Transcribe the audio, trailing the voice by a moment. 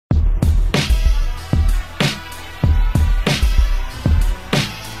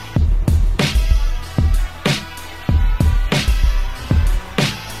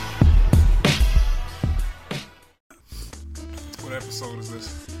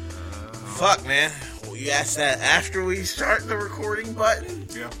Fuck, man. Well, you asked that after we start the recording button?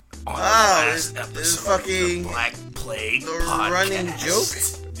 Yeah. This is fucking the Black Plague the podcast. running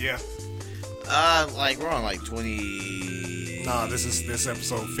joke. Yeah. Like we're on like 20. Nah, this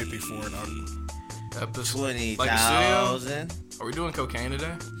episode 54 and under. Episode 20,000. Are we doing cocaine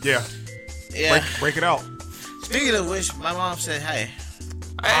today? Yeah. Yeah. Break it out. Speaking of which, my mom said, "Hey,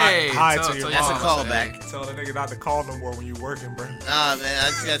 Hey, hi tell to your that's a mom, call say, back." Tell the nigga not to call no more when you working, bro. Nah, man, I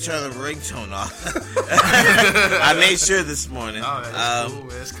just gotta turn the ringtone off. I made sure this morning. Oh, that's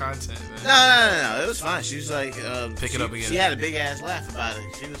cool. It's content, man. No. It was fine. She was like, Pick it up again. She had a big ass laugh about it.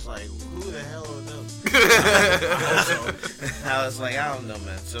 She was like, "Who the hell are those?" I was like, "I don't know,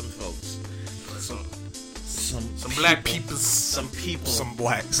 man. Some folks, Some black people. some people, Some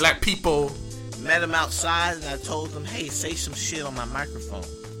blacks. Black people. met them outside, and I told them, "Hey, say some shit on my microphone."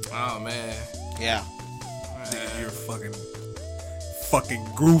 Oh, man. Yeah, Nigga, you're fucking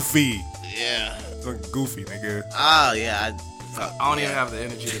goofy. yeah. Fucking goofy, nigga. Oh yeah. I don't even have the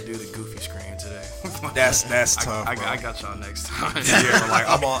energy to do the goofy screen today. That's tough. I bro. got y'all next time. Yeah, like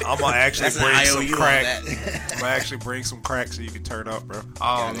I'm gonna actually That's an bring some IOU on crack. that. I'm gonna actually bring some crack so you can turn up, bro.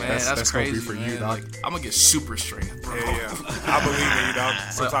 Oh, man, that's that's gonna crazy, be for man. you, dog. Like, I'm gonna get super strength, bro. Yeah. I believe in you, dog.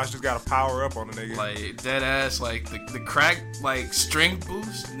 Sometimes you just gotta power up on a nigga. Like, dead ass, like, the crack, like, strength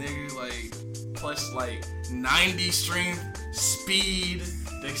boost, nigga, like, plus, like, 90 strength, speed,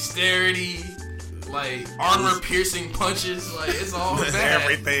 dexterity, like, armor-piercing punches, like, it's all bad.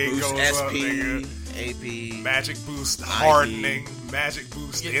 Everything Boost goes up, SP, nigga. AP. Magic boost, hardening, magic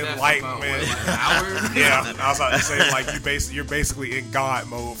boost, Get that for about, what, enlightenment. like an hour? Yeah, I was about to say, like, you're basically in God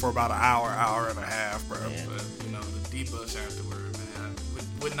mode for about an hour and a half, bro. Yeah. But, you know, the debuffs afterward, man,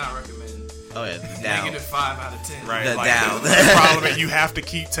 I would not recommend. Oh yeah, down. Negative 5 out of 10. Right, The like, down. The problem is you have to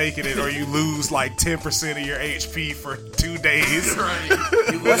keep taking it, or you lose like 10% of your HP for 2 days. Right.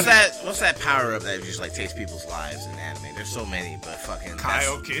 What's that power up that just like takes people's lives in anime? There's so many, but fucking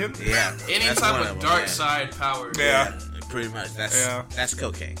Kaioken. Yeah, Any that's type one of them, dark yeah. side power. Yeah. Pretty much. Yeah. That's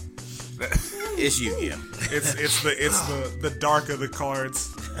cocaine. It's Yu-Gi-Oh. It's the dark of the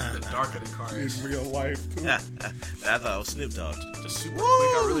cards The dark of the cards. in real life. Too. I thought it was Snoop Dogg. Just super Woo! quick,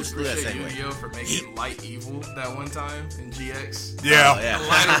 I really Screw that appreciate segue. Yu-Gi-Oh! For making light evil that one time in GX. Yeah. Oh, yeah. The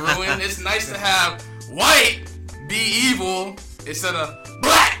Light of Ruin. It's nice to have white be evil instead of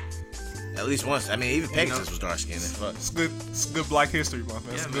black. At least once. I mean, even Pegasus know? was dark skinned. Fuck. It's good Black History Month.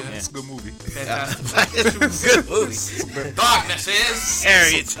 Man. Yeah, It's, good, man. it's a good movie. Fantastic. Good movie. Darkness is.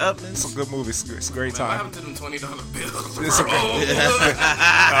 Harriet Tubman. It's a good movie. It's a great Man, what time. happened to them $20 bills, bro? It's okay.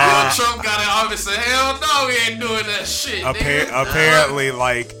 Trump got it off and said, hell no, we ain't doing that shit. nigga. Apparently,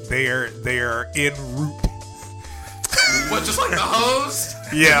 like they are en route. What, just like the hoes?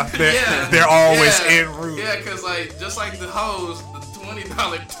 Yeah, they're always yeah. en route. Yeah, because, like, just like the hoes, the $20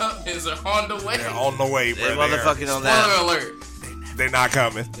 Tubmans are on the way. They're on the way, bro. They're motherfucking on Spoiler that. alert. They're not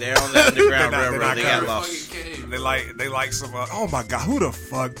coming. They're on the Underground They're not Railroad. They got coming. lost. Fucking cave. They like some. Oh my god, who the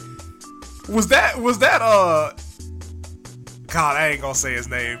fuck was that? God, I ain't gonna say his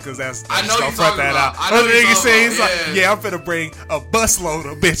name because that's I know just gonna you're front talking that about. out. I know Other you're nigga talking say he's about, like, yeah. yeah, I'm finna bring a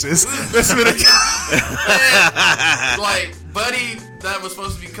busload of bitches. That's finna. Like, buddy that was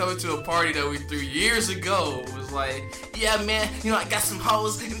supposed to be coming to a party that we threw years ago was like, yeah, man, you know, I got some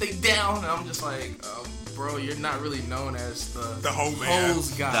hoes and they down. And I'm just like, bro, you're not really known as the hoe man.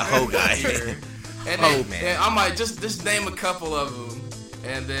 hoes guy. The hoe guy. here. And Hoe then, man. and I'm like, just name a couple of them.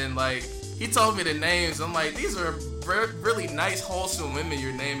 And then, like, he told me the names. I'm like, these are really nice, wholesome women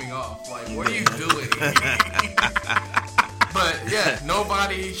you're naming off. Like, what are you doing? But, yeah,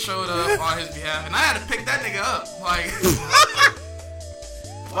 nobody showed up on his behalf. And I had to pick that nigga up. Like,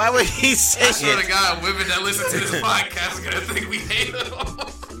 Why would he say I swear to it? God, women that listen to this podcast are going to think we hate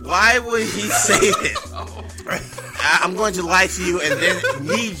him. Why would he say it? I'm going to lie to you and then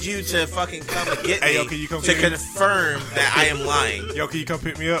need you to fucking come and get Hey, me yo, can you come to get me? confirm that I am lying. Yo, can you come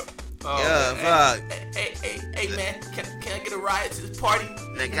pick me up? Yeah, fuck. Hey, man, can I get a ride to this party?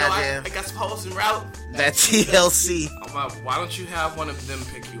 That You know, goddamn- I got some hoes en route. That TLC. I'm like, why don't you have one of them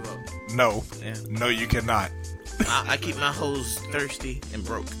pick you up? No, Yeah. no, you cannot. I keep my hoes thirsty and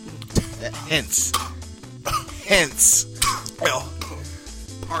broke. Hence. Well,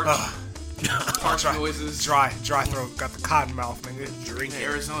 Harsh noises. dry throat, got the cotton mouth, nigga. Drink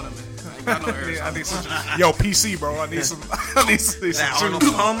Arizona, man. I ain't got no Arizona. I need some. Yo, PC, bro. I need some. I need some That juice. Arnold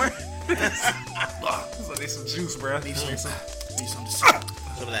Palmer. I need some juice, bro. Need some syrup.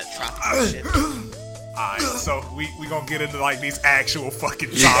 Some of that tropical shit. Alright, so we gonna get into like these actual fucking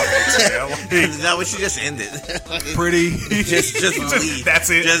topics, man. Like, Is that what you just ended? pretty. just leave. That's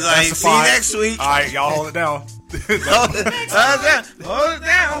it. Just That's like, the see you fine. next week. Alright, y'all hold it down. Hold it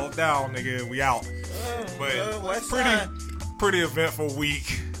down. Hold down, nigga. We out. But West Side. pretty eventful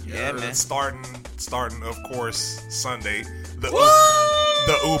week. Yeah, man. Starting of course Sunday.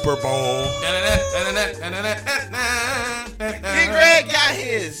 The Uber Bowl. Big Red got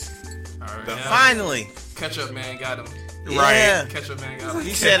his. Finally. Ketchup man got him. Right. Yeah. Ketchup man got him.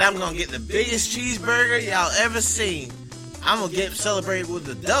 He said, I'm going to get the biggest cheeseburger y'all ever seen. I'm going to celebrate with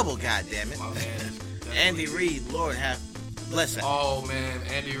the double, goddammit. My man. Andy Reid, Lord have bless him. Oh man,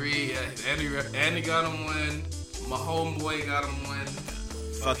 Andy Reid. Andy got him one. My homeboy got him one.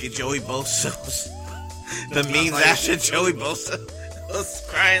 Fucking Joey Bosa. The memes after Joey Bosa was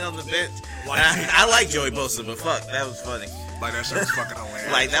crying on the bench. I like Joey Bosa, but fuck, that was funny. Like, that shit was fucking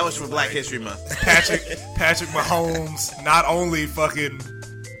hilarious. Like, that was for Black History Month. Patrick Mahomes not only fucking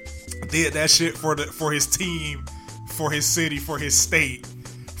did that shit for his team, for his city, for his state,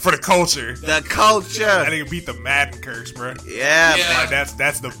 for the culture. The culture. That nigga beat the Madden curse, bro. Yeah. Like,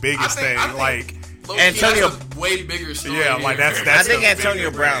 that's the biggest thing. Like, Antonio, that's a way bigger story. yeah, here. like that's I think the Antonio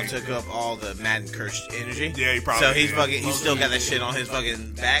bigger Brown thing. took up all the Madden cursed energy. Yeah, he probably So he's did. he's still got that shit on his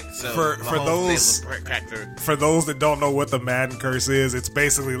fucking back. So For Mahomes those- was able to crack through. For those that don't know what the Madden curse is, it's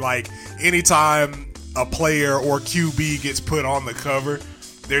basically like anytime a player or QB gets put on the cover,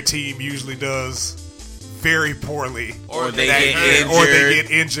 their team usually does very poorly, Or they that get year, injured. or they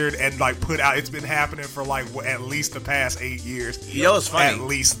get injured and like put out. It's been happening for like at least the past 8 years. You know what's funny? At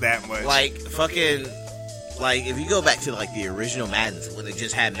least that much. Like fucking, like if you go back to like the original Maddens when they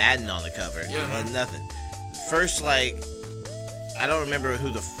just had Madden on the cover, Yeah. or nothing. First, like I don't remember who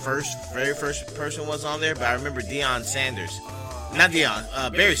the very first person was on there, but I remember Deion Sanders, not Deion,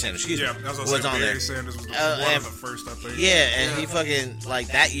 Barry Sanders. Excuse yeah, me, I was was saying on Barry there. Sanders was one and- of the first, I think. Yeah, and Yeah. he fucking like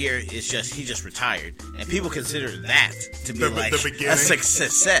that year is just he just retired, and people consider that to be The like beginning? a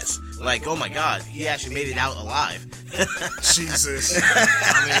success. Like, oh my god, he actually made it out alive. Jesus.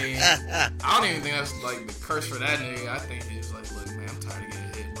 I mean, I don't even think that's like the curse for that nigga. I think he was like, look, man, I'm tired of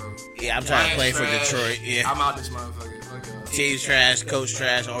getting hit, bro. Yeah, I'm trying to play Lions for trash. Detroit. Yeah, I'm out this motherfucker. Fuck y'all. team's trash, coach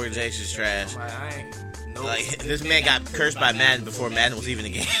trash, organization's trash. Like, I ain't. Nope. Like this man got cursed by Madden before Madden was even a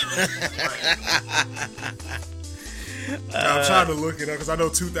game. I'm trying to look it up because I know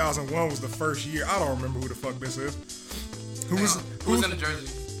 2001 was the first year. I don't remember who the fuck this is. Who's in the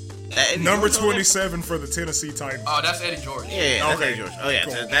jersey? Number 27 for the Tennessee Titans. Oh, that's Eddie George. Yeah, that's Okay. Eddie George. Oh yeah,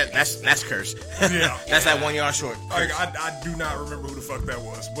 Cool. so that's cursed. Yeah. That's that 1 yard short. Like, I do not remember who the fuck that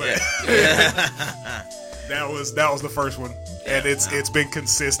was, but that was the first one, and it's been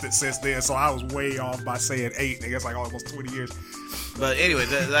consistent since then. So I was way off by saying 8. Nigga, it's like almost 20 years. But anyway,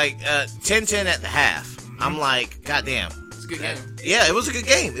 10-10 at the half. I'm like, goddamn. It's a good game. Yeah, it was a good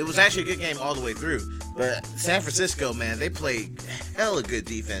game. It was actually a good game all the way through. But San Francisco, man, they played hella good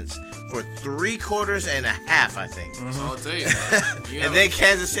defense for 3 quarters and a half, I think. So I'll tell you. You And know, then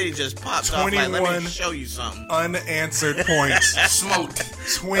Kansas City just popped off. Like, let 21. me show you something. Unanswered points. smoked.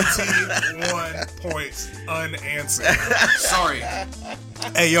 21 points unanswered. Sorry.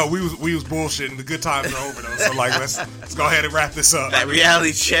 Hey, yo, we was bullshitting. The good times are over though. So like, let's go ahead and wrap this up. That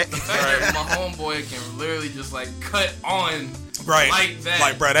reality check. My homeboy can literally just like cut on Right, like that.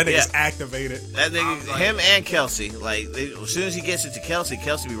 like, bro, that nigga's Yeah. activated. That nigga, I'm like- him and Kelsey, like, as soon as he gets it to Kelsey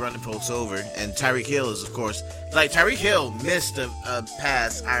be running folks over. And Tyreek Hill is, of course, like, Tyreek Hill missed a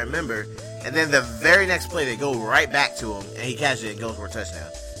pass, I remember. And then the very next play, they go right back to him, and he catches it and goes for a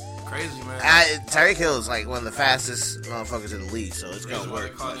touchdown. Crazy, man. Tyreek Hill is, like, one of the fastest motherfuckers in the league, so it's That's gonna why they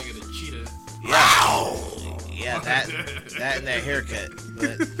work. call nigga the cheetah. Yeah. Yeah, that and that haircut.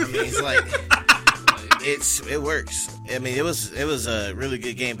 But, I mean, it's like... It works. I mean, it was a really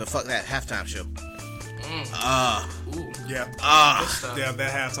good game, but fuck that halftime show. Ooh. Yeah, Good stuff. yeah,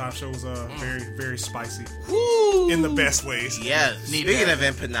 that halftime show was very, very spicy Woo! in the best ways. Yeah. Need Speaking that.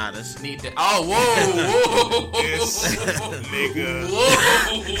 of empanadas, Need that. Oh, whoa, whoa, This nigga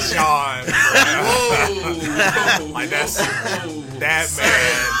whoa, Sean, whoa. like that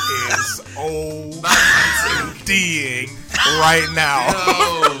man is ODing right now.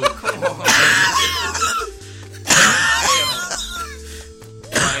 Yo, come on.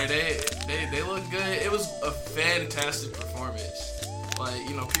 Like, they look good. It was a fantastic performance. Like,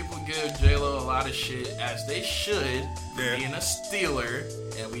 you know, people give J-Lo a lot of shit, as they should, for Yeah. being a Steeler.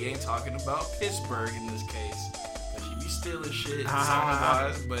 And we ain't talking about Pittsburgh in this case, because she be stealing shit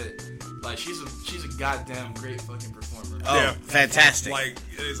song-wise, but like she's a goddamn great fucking performer. oh, Yeah. fantastic! Like,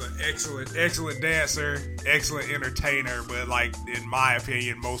 is an excellent dancer, excellent entertainer, but like in my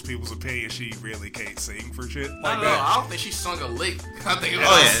opinion, most people's opinion, she really can't sing for shit I like don't know. that. I don't think she sung a lick. I think it was.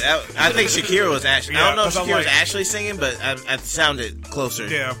 oh yeah, I think Shakira was actually. I Yeah, don't know if 'cause I'm Shakira was like- actually singing, but I sounded closer.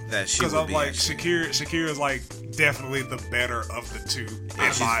 Yeah, that she because would I'm be. like actually. Shakira's like definitely the better of the two,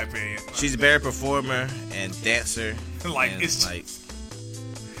 in my opinion. She's a better performer and dancer. Like, and, it's like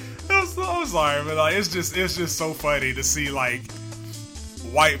I'm sorry, but like it's just so funny to see like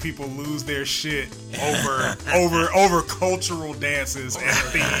white people lose their shit over cultural dances and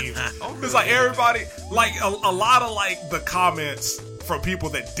themes. It's like everybody, like a lot of like the comments from people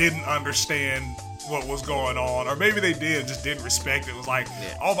that didn't understand what was going on, or maybe they did, just didn't respect it. It was like,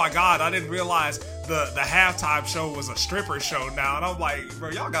 oh my god, I didn't realize the halftime show was a stripper show now. And I'm like, bro,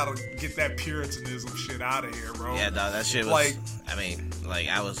 y'all gotta get that puritanism shit out of here, bro. Yeah, dog, that shit was like, I mean, like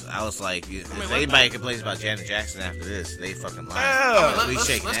I was like, if anybody complains about Janet Jackson after this, they fucking lying. Yeah. We let's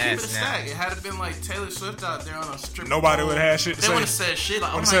shaking keep it a ass now. stack. It had been like Taylor Swift out there on a stripper Nobody pole. would have had shit to They say. would have said shit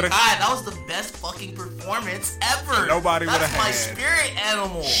like, oh my Would've god, said that was the best fucking performance ever. Nobody That's would've my had spirit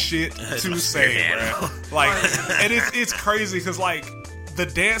animal. shit to my say, spirit bro. animal. Like, and it's crazy because like the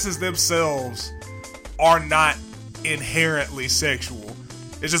dances themselves are not inherently sexual.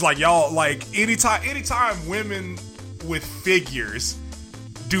 It's just like y'all like anytime women with figures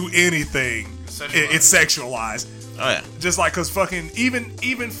do anything, it's sexualized. Oh yeah. Just like, cause fucking even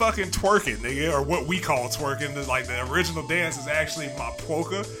fucking twerking, nigga, or what we call twerking, is like the original dance is actually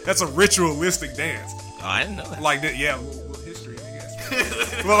polka. That's a ritualistic dance. Oh, I didn't know that. Like that, yeah. Well, history, I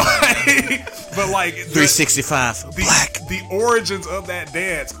guess. but like 365 black. The origins of that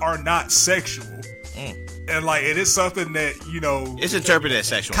dance are not sexual, and like it is something that It's interpreted as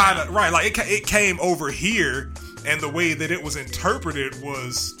sexual. kind of right. Like it came over here, and the way that it was interpreted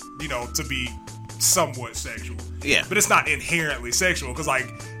was to be somewhat sexual. Yeah. But it's not inherently sexual, because like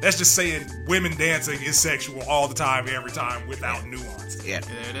that's just saying women dancing is sexual all the time, every time, without nuance. Yeah.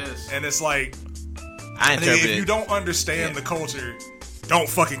 There it is. And it's like, I interpret if you don't understand the culture, don't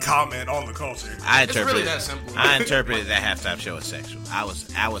fucking comment on the culture. I It's interpreted really that simple. I interpreted that halftime show as sexual. I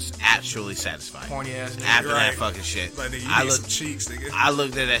was actually satisfied. Horny ass nigga. After that Right. fucking shit. Like, nigga, you I need some looked cheeks, nigga. I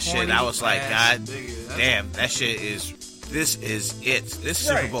looked at that shit and I was like, Horny God ass nigga. That's- damn, that shit is this is it. This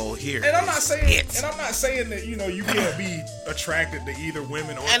Super Right. Bowl here. And I'm not is saying, it. that you can't be attracted to either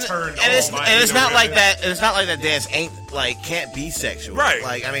women or And, turned and it's on by and it's either not like women. that. And it's not like that dance can't be sexual. Right.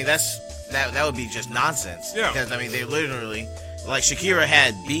 Like I mean that would be just nonsense. Yeah. Because I mean they literally like Shakira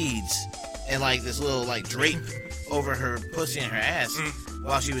had beads and like this little like drape over her pussy and her ass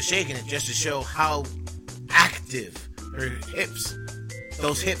while she was shaking it, just to show how active her hips.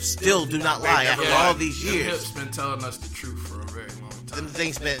 Those hips still do not lie after Yeah, all these them years. hips been telling us the truth for a very long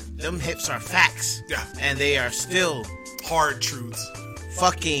time. Them hips are facts. Yeah. And they are still hard truths.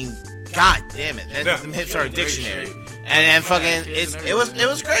 fucking god damn it. Yeah. Them hips are a Great dictionary. shape. And fucking Kids and it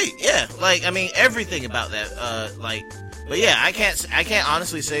was great. Yeah. Like I mean everything about that but yeah, I can't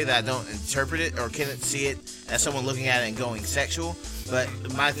honestly say that I don't interpret it or can't see it as someone looking at it and going sexual, but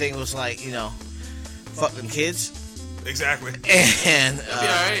my thing was like, fuck them kids. Exactly. And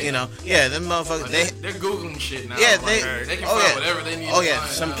alright. them motherfuckers They're googling shit now. yeah, Like, they can find whatever they need. Oh to yeah,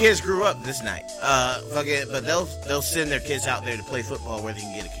 find some now. kids grew up this night. But they'll send their kids out there to play football where they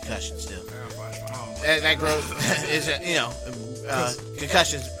can get a concussion still. And that growth is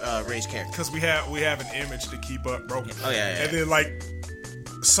concussions raise character. Because we have an image to keep up, bro. Oh yeah. And then like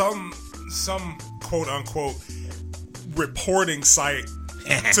some quote unquote reporting site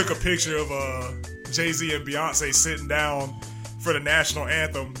took a picture of Jay-Z and Beyonce sitting down for the national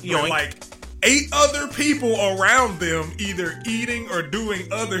anthem with Yoink. like 8 other people around them either eating or doing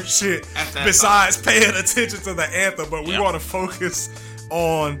other shit At that besides paying attention to the anthem, but we Yep. want to focus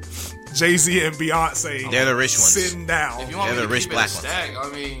on Jay-Z and Beyonce They're the rich ones. sitting down. If you want They're me the to rich keep it a black ones. stack, I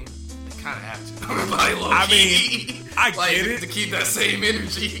mean, they kind of have to. Like, low I key. mean, I like, get to, it. to keep that same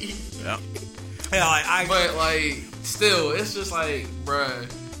energy. Yeah. Yeah, like, But like, still, it's just like, bruh.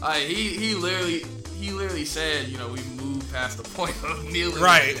 Like he literally said, we moved past the point of kneeling.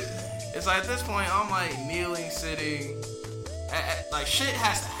 Right. It's like at this point, I'm like kneeling, sitting. Like shit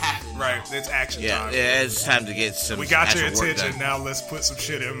has to happen. right, it's action Yeah, time. yeah, it's time to get some We got your actual work attention. done. Now let's put some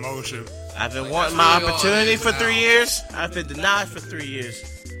shit in motion. I've been Like, wanting that's my really all it opportunity is for now. 3 years. I've been denied for 3 years.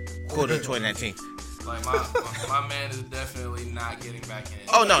 Quarter of 2019. Like my man is definitely not getting back in.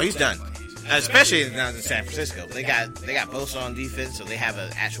 Oh no, he's done. Like, he's- Especially down in San Francisco. They got Bosa on defense, so they have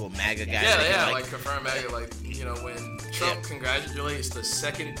an actual MAGA guy. that can, Yeah, like confirm MAGA, like when Trump congratulates the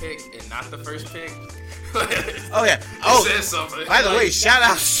second pick and not the first pick. Oh yeah. It Oh, says something. by the Like, way, shout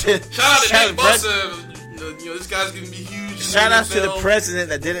out to shout out to Nick Brett- Bosa. This guy's gonna be huge Shout out to the president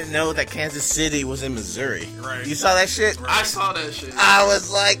that didn't know that Kansas City was in Missouri. Right. You saw that shit? I saw that shit. I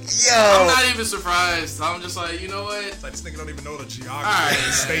was like, yo. I'm not even surprised. I'm just like, you know what? Like, this nigga don't even know the geography Alright, of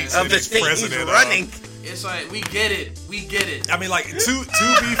the states Of that the he's state he's president running. of. It's like, we get it. We get it. I mean, like, to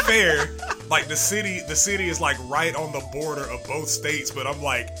be fair, like, the city is, like, right on the border of both states, but I'm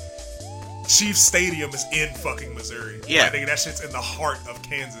like, Chiefs Stadium is in fucking Missouri. Yeah. Like, nigga, that shit's in the heart of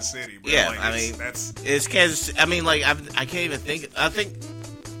Kansas City, bro. Yeah, like, I mean, that's... It's Kansas. I mean, like, I can't even think. I think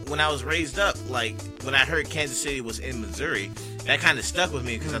when I was raised up, like, when I heard Kansas City was in Missouri, that kind of stuck with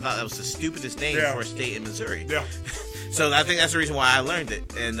me because I thought that was the stupidest name Yeah. for a state in Missouri. Yeah. So I think that's the reason why I learned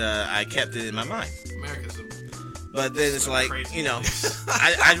it, and I kept it in my mind. America's a But then it's like, crazy you know, place.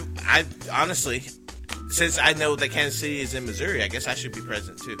 I honestly, since I know that Kansas City is in Missouri, I guess I should be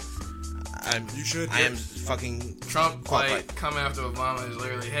president too. You should. I am fucking Trump, qualified. like, coming after Obama is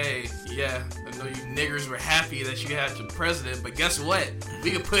literally, hey, yeah, I know you niggers were happy that you had your president, but guess what?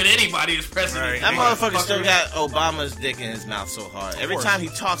 We could put anybody as president. Right. That motherfucker still Fucker. got Obama's dick in his mouth so hard. Every course. time he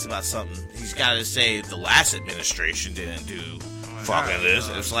talks about something, he's got to say the last administration didn't do fucking this.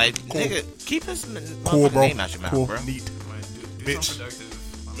 It's like, nigga, keep his motherfucking name out your mouth, bro. Neat. Do Bitch. something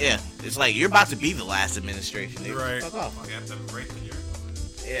productive. Yeah, it's like you're about to be the last administration, nigga. Right. Fuck off. Fuck, I have to break the year.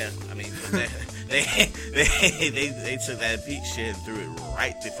 Yeah, I mean, they took that impeach shit and threw it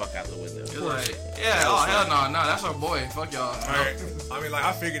right the fuck out the window. It's like, yeah, oh, hell no, that's our boy. Fuck y'all. Alright. I mean, like,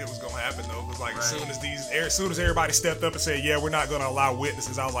 I figured it was gonna happen though, because like as soon as everybody stepped up and said, yeah, we're not gonna allow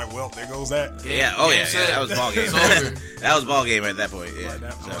witnesses, I was like, well, there goes that. Yeah, that was ball game. It's over. That was ball game at that point. Yeah, Like,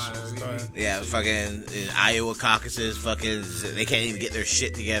 that So, was done. yeah, fucking Iowa caucuses, fucking they can't even get their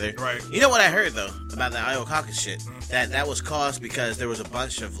shit together. Right. You know what I heard though about the Iowa caucus shit? That was caused because there was a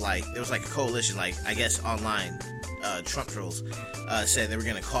bunch of there was like a coalition, like I guess online Trump trolls said they were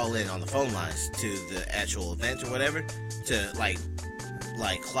gonna call in on the phone lines to the actual event or whatever to like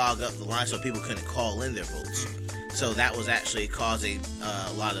clog up the line so people couldn't call in their votes. So that was actually causing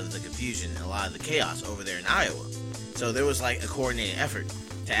a lot of the confusion and a lot of the chaos over there in Iowa. So there was like a coordinated effort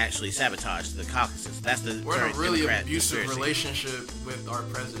to actually sabotage the caucuses. That's the We're in current a really Democrat abusive conspiracy. relationship with our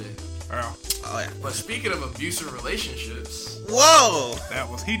president. Yeah. Oh yeah. But speaking of abusive relationships, Whoa.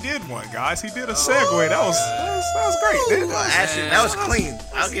 He did one, guys. He did a segue. That was great, dude. Well, actually, that was clean.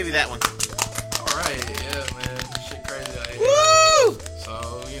 I'll give you that one. alright, yeah, man. Shit crazy out here. Woo!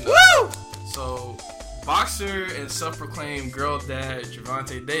 So, you know. Woo! So, boxer and self-proclaimed girl dad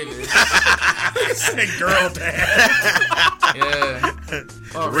Gervonta Davis. Said girl dad. Yeah.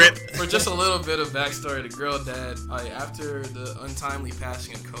 Oh, Rip. For just a little bit of backstory, the girl dad, after the untimely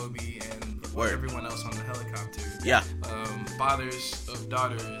passing of Kobe and Word. everyone else on the helicopter, Yeah. fathers of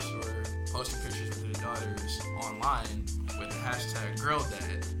daughters were posting pictures with their daughters online with the hashtag girl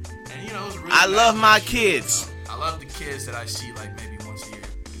dad. And you know, it was a really I love nice my gesture, kids. you know. I love the kids that I see like maybe once a year.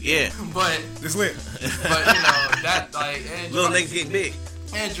 Yeah. But It's lit. you know, that like and Little niggas getting big.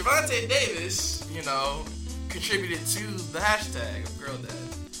 and Gervonta Davis, you know, contributed to the hashtag of girl dad.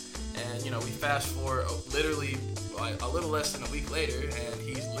 And you know, we fast forward literally like a little less than a week later, and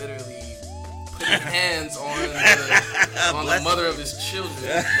he's literally putting hands on the Bless mother of his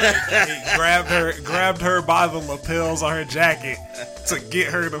children. He grabbed her by the lapels on her jacket to get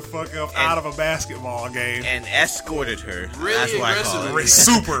her the fuck up out of a basketball game. And escorted her. Really That's what I call it.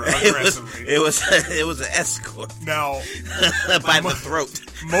 Super It aggressively. it was an escort Now, by the throat.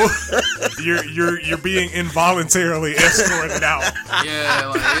 you're being involuntarily escorted out. Yeah,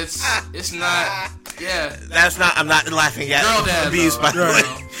 like it's not. Yeah, That's not. I'm not laughing at girl dad abuse. though, By the you way,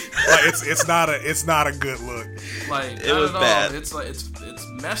 know. Like it's not a good look. Like It not was at all. bad. It's like it's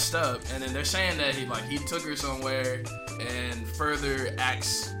messed up. And then they're saying that he took her somewhere and further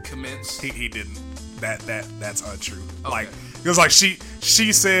acts commenced. He didn't. That's untrue. Okay. Like because like she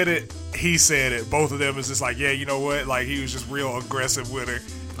said it, he said it. Both of them is just like, yeah, you know what? Like he was just real aggressive with her.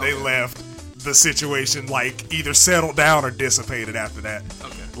 They Okay. left. The situation like either settled down or dissipated after that.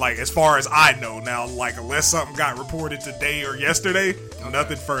 Okay. Like as far as I know now, like unless something got reported today or yesterday,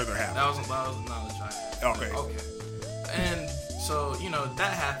 nothing further happened. That was knowledge I had. Okay. Okay. And so, you know,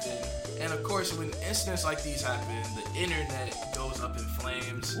 that happened. And of course, when incidents like these happen, the internet goes up in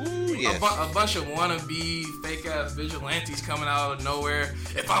flames. Ooh, yes. A bunch of wannabe, fake-ass vigilantes coming out of nowhere.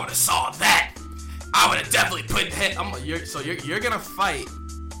 If I would have saw that, I would have definitely put that. You're going to fight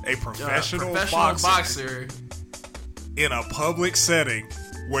A a professional boxer. boxer in a public setting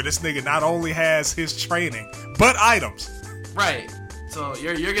where this nigga not only has his training but items. Right. So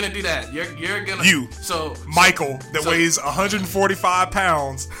you're gonna do that. You're gonna Michael that so- weighs 145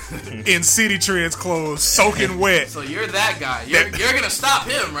 pounds in City Trends clothes, soaking wet. So you're that guy. You're gonna stop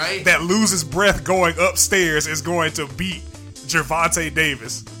him, right? That loses breath going upstairs is going to beat Gervonta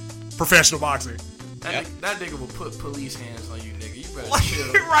Davis, professional boxer. That nigga will put police hands on you, nigga. You better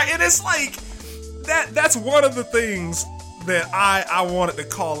chill. Right, and it's like that's one of the things that I wanted to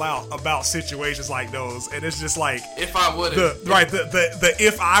call out about situations like those, and it's just like If I would the have. right the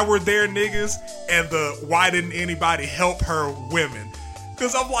if I were there niggas and the why didn't anybody help her women?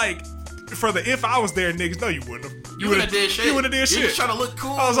 Because I'm like, for the if I was there niggas, no, you wouldn't have. You would have did shit. You would have did You're shit. just trying to look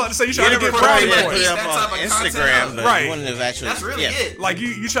cool. I was about to say you trying to get Put brownie it points. up That on type of content Instagram, out. but Right. you wouldn't have actually. That's really it. Like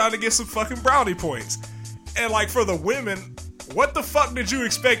you trying to get some fucking brownie points. And like for the women, what the fuck did you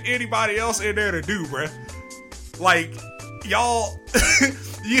expect anybody else in there to do, bruh? Like y'all,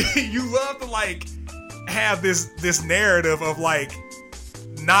 you love to like have this narrative of like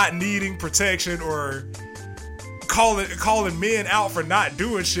not needing protection or calling men out for not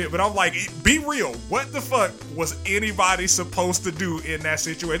doing shit, but I'm like, be real. What the fuck was anybody supposed to do in that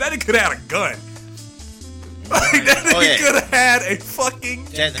situation? That nigga could have had a gun. Like, that nigga could have had a fucking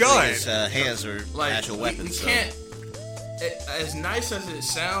Technically, gun. his hands were Like, actual weapons. we so. can't. As nice as it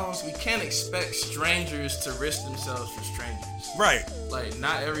sounds, we can't expect strangers to risk themselves for strangers. Right. Like,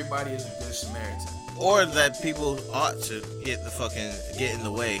 not everybody is a good Samaritan. Or that people ought to get in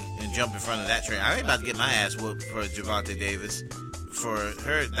the way and jump in front of that train. I ain't about to get my ass whooped for Gervonta Davis. For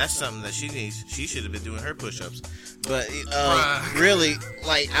her, that's something that she needs. She should have been doing her push-ups. But really,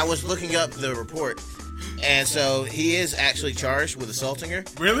 like, I was looking up the report, and so he is actually charged with assaulting her.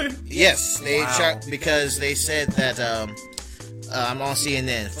 Really? Yes, Wow. because they said that I'm on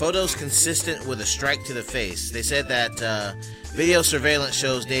CNN. Photos consistent with a strike to the face. They said that video surveillance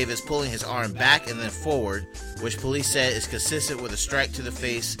shows Davis pulling his arm back and then forward, which police said is consistent with a strike to the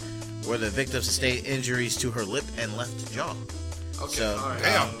face, where the victim sustained injuries to her lip and left jaw. Okay, So, all right.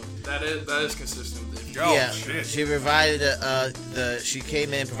 damn. That is consistent with it. Oh, yeah, shit. she provided she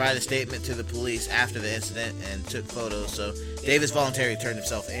came in, provided a statement to the police after the incident, and took photos. So Davis voluntarily turned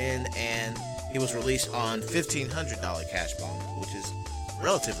himself in, and he was released on $1,500 cash bond, which is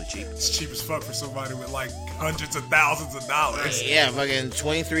relatively cheap. It's cheap as fuck for somebody with like hundreds of thousands of dollars. Yeah, fucking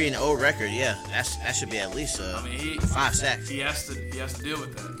 23-0 record. Yeah, that should be at least I mean, 5 stacks. he has to deal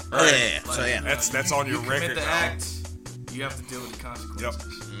with that. Oh, yeah. Like, So yeah, That's on your you record. commit the dog. act, you have to deal with the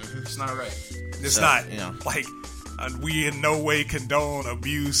consequences. It's not right. It's So, not, you know. like, we in no way condone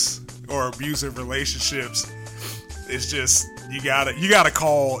abuse or abusive relationships. It's just you gotta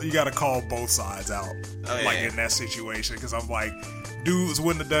call both sides out, like in that situation. Because I'm like, dudes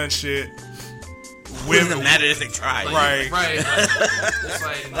wouldn't have done shit. wouldn't have mattered if they tried. Right. Right. It's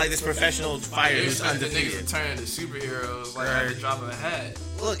like Like this professional fighter you who's expect the niggas undefeated. to turn into superheroes like at the drop of a hat.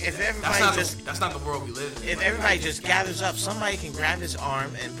 Look, if everybody That's not the world we live in. if everybody just gathers up, somebody can grab his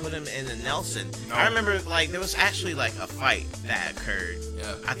arm and put him in the Nelson. I remember, like, there was actually, like, a fight that occurred.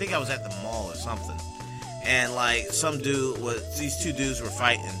 Yeah. I think I was at the mall or something. And, like, these two dudes were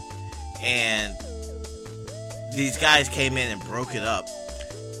fighting. And these guys came in and broke it up.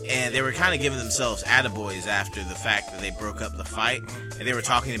 And they were kind of giving themselves attaboys after the fact that they broke up the fight. And they were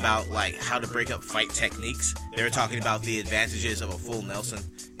talking about, like, how to break up fight techniques. They were talking about the advantages of a full Nelson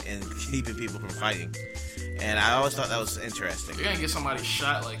and keeping people from fighting. And I always thought that was interesting. You're gonna get somebody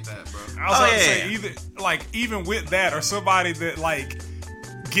shot like that, bro. I was about to say, yeah. even with that, or somebody that like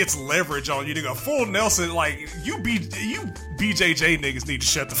gets leverage on you, nigga. Full Nelson, like you BJJ niggas need to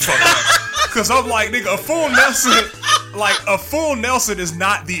shut the fuck up. Cause I'm like, nigga, a full Nelson is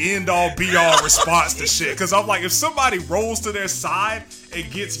not the end all be all response to shit. Cause I'm like, if somebody rolls to their side and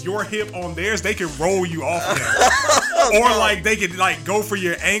gets your hip on theirs, they can roll you off of them. Or like they can like go for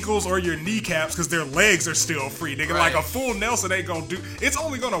your ankles or your kneecaps because their legs are still free, nigga. Right. Like a full Nelson ain't gonna do. It's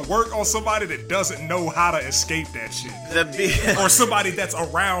only gonna work on somebody that doesn't know how to escape that shit, or somebody that's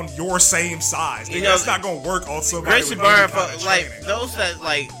around your same size. Nigga, You know, that's not gonna work on somebody. Gracie with Barra, any kind of like training. those that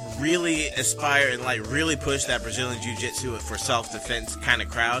like really aspire and like really push that Brazilian Jiu-Jitsu for self-defense kind of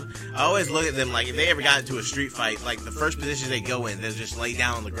crowd, I always look at them like if they ever got into a street fight, like the first position they go in, they'll just lay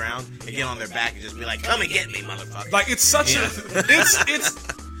down on the ground and get on their back and just be like, "Come and get me, motherfucker!" Like it's such Yeah.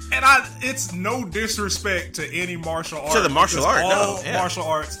 it's no disrespect to any martial art. To the martial because art, all no, yeah. martial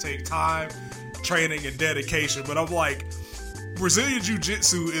arts take time, training, and dedication. But I'm like, Brazilian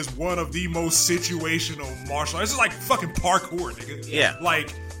Jiu-Jitsu is one of the most situational martial arts. It's just like fucking parkour, nigga. Yeah.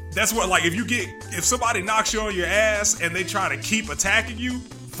 Like that's what like if somebody knocks you on your ass and they try to keep attacking you,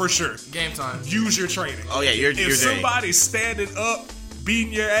 for sure. Game time. Use your training. Oh yeah, you're If there. somebody's standing up,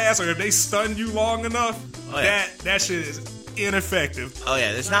 beating your ass, or if they stun you long enough, Oh, yeah. that shit is ineffective. Oh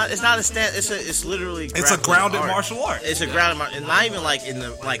yeah, it's not a stand. It's literally It's a grounded art. martial art. It's a grounded and not even like in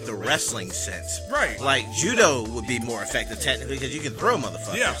the wrestling sense. Right. Like judo would be more effective technically because you can throw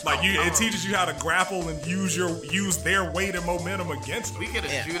motherfuckers. Yeah, like it teaches you how to grapple and use their weight and momentum against them. We get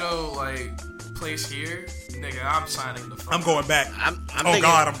a judo like place here, nigga. I'm signing the. I'm going back. I'm oh thinking,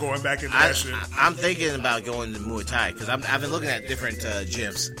 God, I'm going back into that shit. I'm thinking about going to Muay Thai because I've been looking at different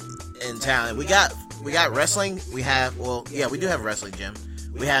gyms in town. And we got wrestling. We have we do have a wrestling gym.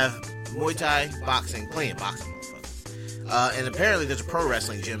 We have Muay Thai, boxing, plenty of boxing, motherfucker. And apparently there's a pro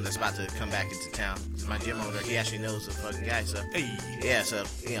wrestling gym that's about to come back into town. My gym owner, he actually knows the fucking guy. So yeah, so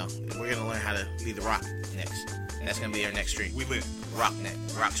we're gonna learn how to be the Rock next. That's gonna be our next stream. We lit. Rock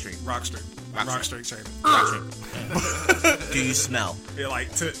stream. Rock stream training. Rock stream. Do you smell? Yeah,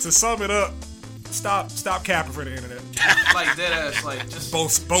 like to sum it up, stop capping for the internet. Like dead ass, like just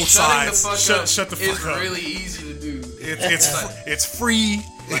both sides. Shut the fuck up. It's really easy to do. It's free.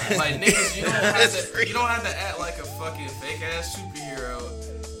 Like niggas, you don't have to act like a fucking fake ass superhero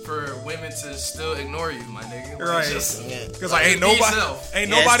for women to still ignore you, my nigga. Like, right. Because ain't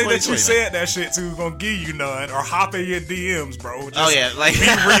nobody that you said that shit to gonna give you none or hop in your DMs, bro. Just like be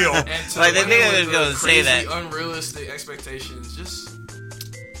real. And like the nigga that's gonna say that unrealistic expectations, just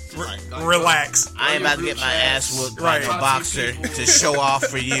relax. I ain't about to get my ass whooped by no boxer to show off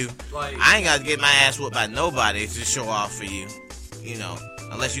for you. I ain't got to get my ass whooped by nobody to show off for you. You know,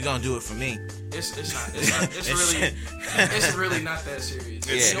 unless you're gonna do it for me. It's really not that serious.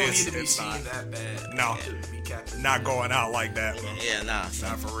 You don't need to be seen that bad. No, not going out like that. Bro. Yeah, nah,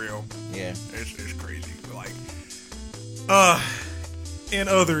 not for real. Yeah, it's crazy. Like, in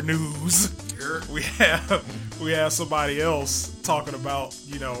other news, we have somebody else talking about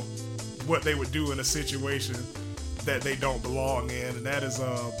what they would do in a situation that they don't belong in, and that is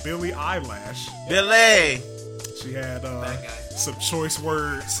Billie Eilish. Billie. She had some choice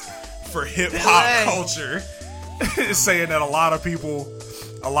words for hip hop culture, saying that a lot of people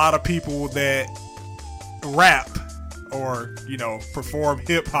that rap or perform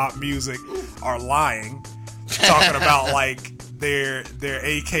hip hop music are lying, talking about like their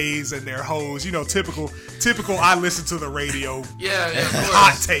AKs and their hoes, typical. I listen to the radio,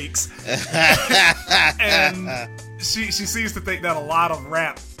 hot takes, and she seems to think that a lot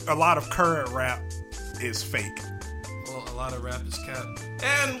of current rap is fake. Well, a lot of rap is cap.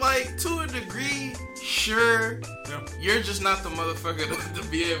 And, like, to a degree, sure, you're just not the motherfucker to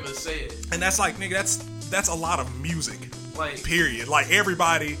be able to say it. And that's like, nigga, that's a lot of music. Like, period. Like,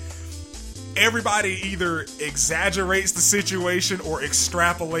 everybody either exaggerates the situation or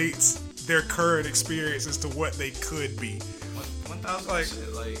extrapolates their current experiences to what they could be.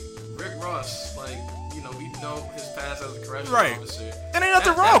 1,000%. Like, Rick Ross, like, we know his past as a correctional officer. And ain't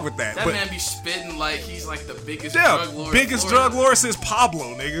nothing wrong with that. That man be spitting like he's like the biggest drug lord. Biggest drug lord since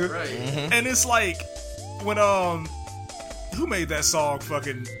Pablo, nigga. Right. Mm-hmm. And it's like when who made that song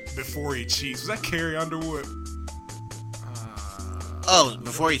fucking Before He Cheats? Was that Carrie Underwood?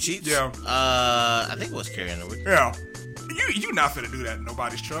 Before He Cheats? Yeah. I think it was Carrie Underwood. Yeah. You not finna do that in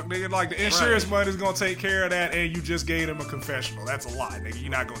nobody's truck, nigga. Like, the insurance money's gonna take care of that, and you just gave him a confessional. That's a lie, nigga.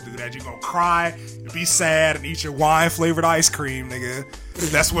 You're not gonna do that. You're gonna cry, be sad, and eat your wine-flavored ice cream, nigga.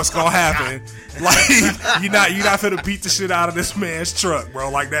 That's what's gonna happen. Like, you're not finna beat the shit out of this man's truck,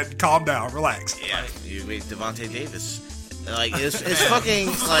 bro. Like that. Calm down, relax. Yeah, you made Devontae Davis. Like, it's fucking,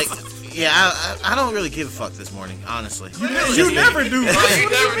 like... Yeah, I don't really give a fuck this morning, honestly. You never do. You never do.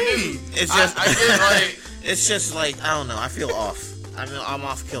 It's just... I get like... It's just like, I don't know, I feel off. I'm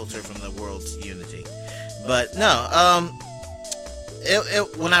off kilter from the world's unity. But no,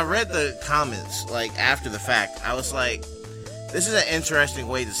 when I read the comments, like, after the fact, I was like, this is an interesting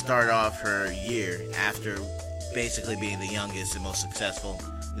way to start off her year after basically being the youngest and most successful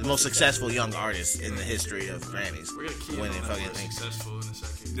young artist in the history of Grammys. We're gonna keep winning fucking things. Successful in a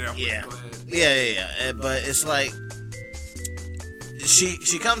second. Yeah. But it's like,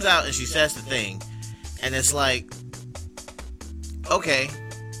 she comes out and she says the thing, and it's like, okay,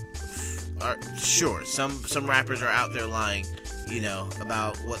 sure, some rappers are out there lying,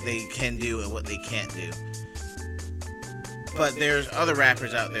 about what they can do and what they can't do. But there's other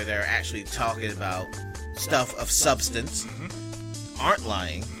rappers out there that are actually talking about stuff of substance, aren't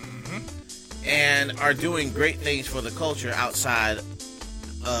lying, and are doing great things for the culture outside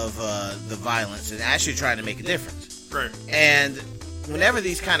of the violence and actually trying to make a difference. Right. And whenever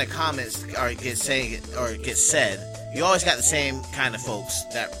these kind of comments get said, you always got the same kind of folks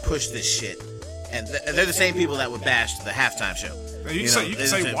that push this shit, and they're the same people that would bash the halftime show. You can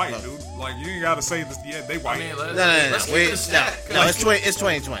say white, dude. Like you ain't gotta say this. Yeah, they white. I mean, No. let's keep this stack, 'cause No, it's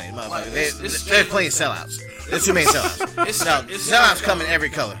 2020, motherfucker. They're playing sellouts. There's too many sellouts. It's sellouts come in every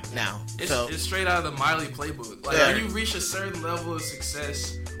color now. It's straight out of the Miley playbook. Like when you reach a certain level of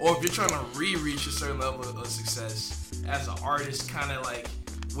success, or if you're trying to reach a certain level of success as an artist, kind of like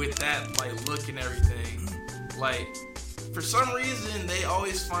with that like look and everything, like for some reason they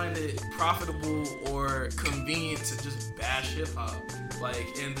always find it profitable or convenient to just bash hip hop, like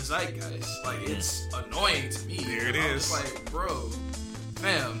in the zeitgeist. Like it's annoying to me. There it I'm is. just like, bro,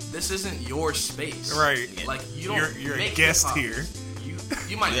 fam, this isn't your space. Right. Like you don't. You're make a guest hip-hop. here.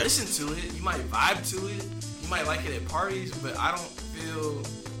 You might listen to it, you might vibe to it, you might like it at parties, but I don't feel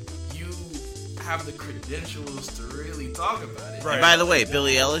you have the credentials to really talk about it. Right. And by the way,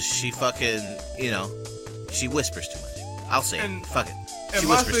 Billie Eilish, she fucking, she whispers too much. I'll say it. Fuck it. And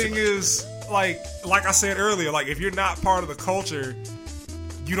my thing is, like I said earlier, like if you're not part of the culture,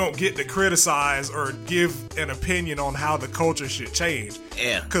 you don't get to criticize or give an opinion on how the culture should change.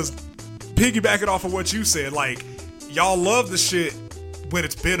 Yeah. Because piggybacking off of what you said, like y'all love the shit when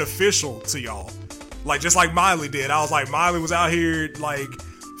it's beneficial to y'all. Like just like Miley did. I was like, Miley was out here like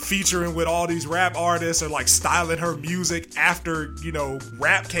featuring with all these rap artists or like styling her music after,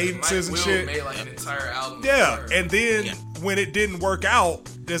 rap cadences and shit. Made like an entire album. Yeah, and then when it didn't work out,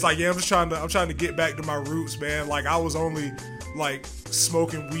 it's like, I'm trying to get back to my roots, man. Like I was only like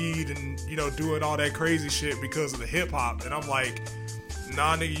smoking weed and doing all that crazy shit because of the hip hop, and I'm like,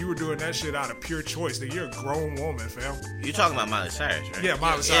 nah, nigga, you were doing that shit out of pure choice. Nigga, you're a grown woman, fam. You're talking about Miley Cyrus, right? Yeah,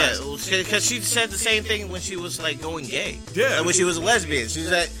 Miley Cyrus. Yeah, because she said the same thing when she was like going gay. Yeah, like, when she was a lesbian.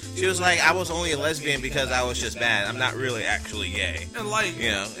 She was like, I was only a lesbian because I was just bad. I'm not really actually gay. And like,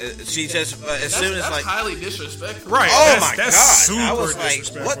 she just as soon as like highly disrespectful. Right? Oh my that's god! Super I was like,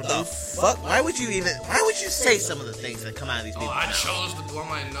 disrespectful, what the fuck? Why would you say some of the things that come out of these people? I chose to do. I'm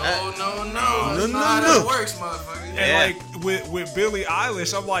like, no. no, That's not how it works, motherfucker. And like with Billie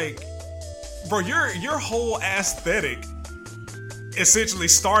Eilish, I'm like, bro, your whole aesthetic essentially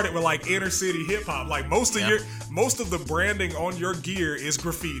started with like inner city hip hop. Like most of the branding on your gear is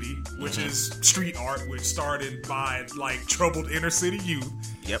graffiti, which is street art, which started by like troubled inner city youth,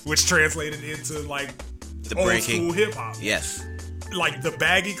 which translated into like the old breaking school hip hop. Yes. Like the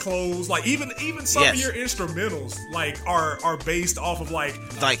baggy clothes, like even some of your instrumentals like are based off of like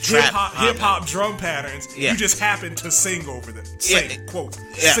hip hop drum patterns. Yeah. You just happen to sing over them. Sing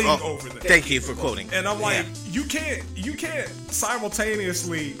over them. Thank you for quoting. And I'm like, you can't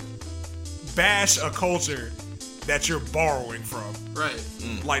simultaneously bash a culture that you're borrowing from. Right.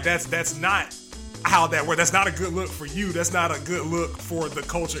 Like that's not how that works. That's not a good look for you. That's not a good look for the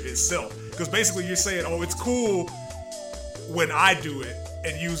culture itself. Because basically you're saying, oh, it's cool when I do it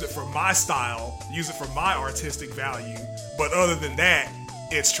and use it for my style, use it for my artistic value, but other than that,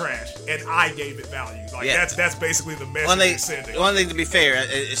 it's trash, and I gave it value. Like that's basically the message you're sending. One thing, to be fair,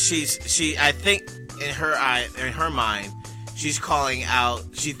 I think in her mind, she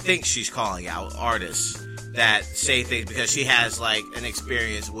thinks she's calling out artists that say things because she has like an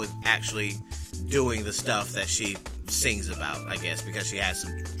experience with actually doing the stuff that she sings about, I guess, because she has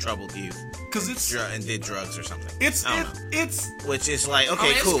some troubled youth. And did drugs or something. Which is like,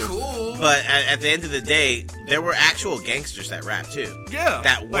 okay, it's cool. But at the end of the day, there were actual gangsters that rap too. Yeah,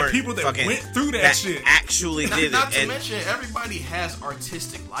 that weren't like people that went through that shit. Actually did it. Not to mention, everybody has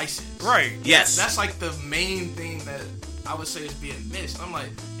artistic license. Right. Yes. That's like the main thing that I would say is being missed. I'm like,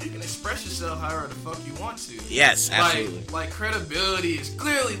 you can express yourself however the fuck you want to. Yes, absolutely. Like credibility is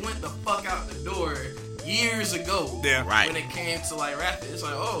clearly went the fuck out the door years ago. Yeah, right. When it came to like rapping, it's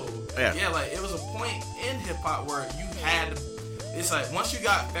like, like it was a point in hip hop where you had. It's like once you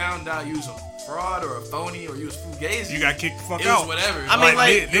got found out you was a fraud or a phony or you was fugazi, you got kicked the fuck it out. Was whatever. I mean,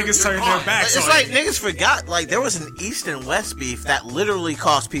 like niggas turned their backs. It's like niggas forgot. Like there was an East and West beef that literally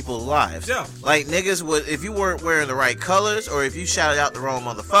cost people lives. Yeah. Like niggas would, if you weren't wearing the right colors or if you shouted out the wrong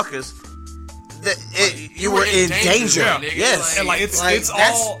motherfuckers, you were in danger. Yeah. Yes, and like it's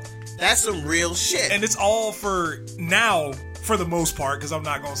all. That's some real shit. And it's all for now, for the most part, because I'm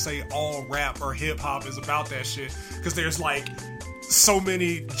not going to say all rap or hip-hop is about that shit. Because there's, like, so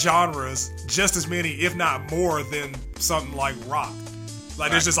many genres, just as many, if not more, than something like rock.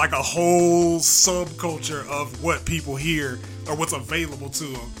 Like, there's just, like, a whole subculture of what people hear or what's available to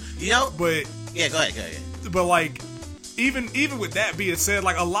them. But... Yeah, go ahead. But, like, even with that being said,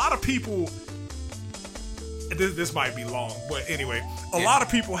 like, a lot of people... This might be long, but anyway, a lot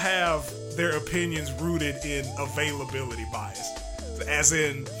of people have their opinions rooted in availability bias. As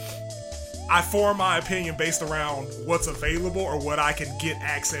in, I form my opinion based around what's available or what I can get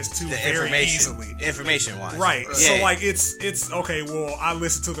access to very easily. Information-wise. Right. Yeah. So, like, it's okay, well, I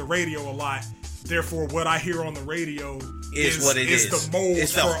listen to the radio a lot. Therefore, what I hear on the radio is what it is. The mold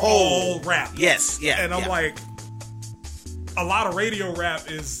it's the for whole all rap. Yes, yeah. And I'm like, a lot of radio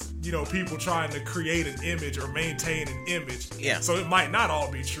rap is, you know, people trying to create an image or maintain an image. Yeah. So it might not all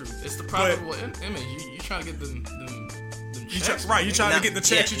be true. It's the profitable image. You trying to get them checks. You're trying to get the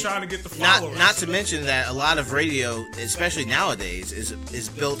checks. Yeah. You're trying to get the followers. Not to mention that a lot of radio, especially nowadays, is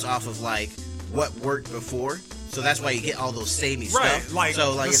built off of like what worked before. So that's why you get all those samey stuff. Like,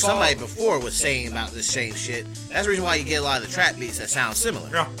 so like if somebody before was saying about the same shit, that's the reason why you get a lot of the trap beats that sound similar.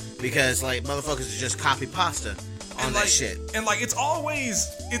 Yeah. Because like motherfuckers is just copy pasta on that shit. And like it's always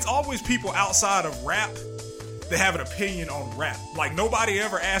people outside of rap that have an opinion on rap. Like nobody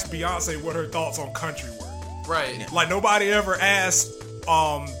ever asked Beyonce what her thoughts on country were. Right. Yeah. Like nobody ever asked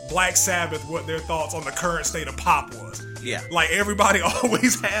Black Sabbath what their thoughts on the current state of pop was. Yeah. Like everybody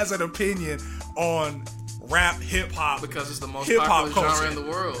always has an opinion on rap, hip hop, because it's the most hip-hop popular culture genre in the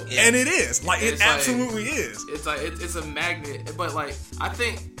world. Yeah. And it is. Like it It's like- absolutely is. It's like it's a magnet, but like I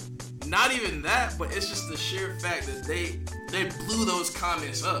think not even that, but it's just the sheer fact that they blew those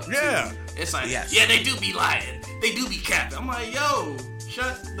comments up. too. Yeah. It's like Yes. yeah, they do be lying, they do be capping. I'm like, yo,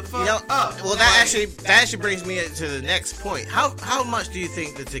 shut the fuck You know, up. well, that actually brings me to the next point. How much do you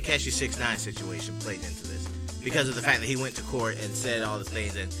think the Tekashi 6ix9ine situation played into this? Because of the fact that he went to court and said all the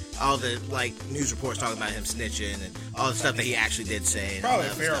things and all the like news reports talking about him snitching and all the stuff that he actually did say. And Probably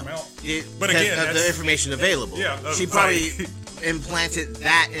all a that fair stuff. amount. Yeah, But because again, of the that's- information available. Yeah, she probably implanted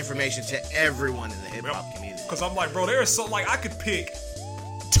that information to everyone in the hip hop community. Because I'm like, bro, there's so like I could pick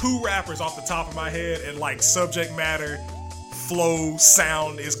 2 rappers off the top of my head and like subject matter, flow,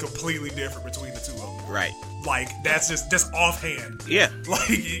 sound is completely different between the 2 of them. Right. Like that's offhand. Yeah. Like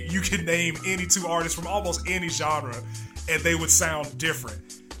you can name any 2 artists from almost any genre and they would sound different.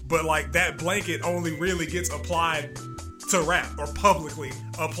 But like that blanket only really gets applied to rap or publicly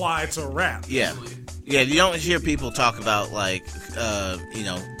applied to rap. Yeah. Yeah, you don't hear people talk about like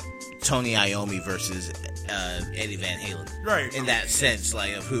Tony Iommi versus Eddie Van Halen. Right. In that sense,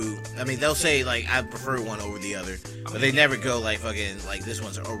 like of who I mean they'll say like I prefer one over the other, but they never go like fucking like this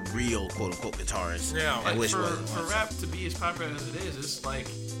one's a real quote unquote guitarist. Yeah, and Like which for one rap to be as popular as it is, it's like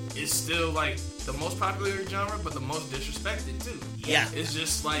it's still like the most popular genre, but the most disrespected too. Yeah. It's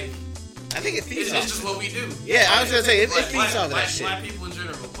just like I think it feeds it's off. just what we do. Yeah, I was gonna say, it feeds black, off of that black, shit. Black people in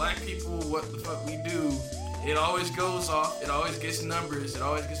general, black people, what the fuck we do, it always goes off. It always gets numbers. It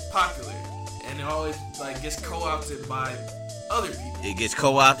always gets popular, and it always like gets co-opted by other people. It gets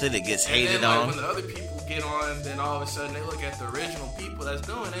co-opted. It gets And hated then, like, on. when the other people get on, then all of a sudden they look at the original people that's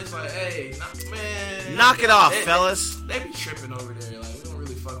doing it. It's like, hey, man, Knock it off, they, fellas. They be tripping over there. Like we don't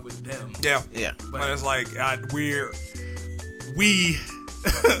really fuck with them. Yeah. Yeah. But it's like we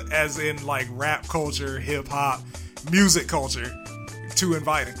as in like rap culture, hip hop, music culture, too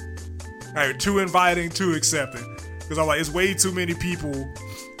inviting. Right, too inviting, too accepting. Because I'm like, it's way too many people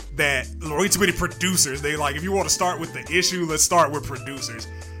way too many producers. They like, if you want to start with the issue, let's start with producers.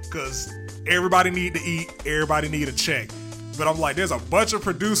 Because everybody need to eat, everybody need a check. But I'm like, there's a bunch of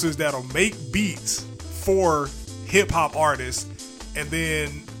producers that'll make beats for hip hop artists, and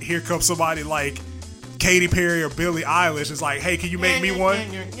then here comes somebody like Katy Perry or Billie Eilish is like, hey, can you make me one?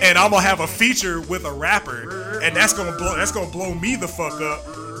 And I'm gonna have a feature with a rapper, and that's gonna blow me the fuck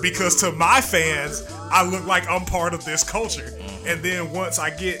up, because to my fans, I look like I'm part of this culture. And then once I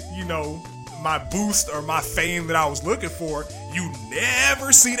get, my boost or my fame that I was looking for, you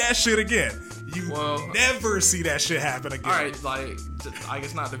never see that shit again. You never see that shit happen again. Alright, like, I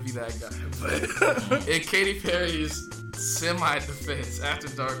guess not to be that guy, but in Katy Perry's semi-defense after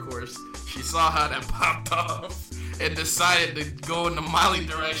Dark Horse, she saw how that popped off and decided to go in the Miley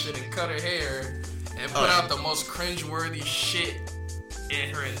direction and cut her hair and put out the most cringeworthy shit in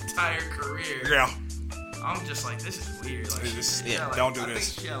her entire career. Yeah. I'm just like, this is weird. Like, don't do I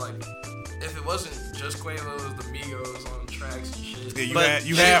this. think she had, like, if it wasn't just Quavo, it was the Migos on tracks and shit. Yeah, you But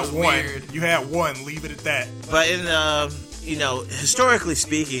had it was one. weird. You had one. Leave it at that. But in historically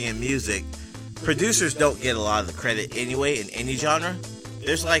speaking in music, producers don't get a lot of the credit anyway in any genre.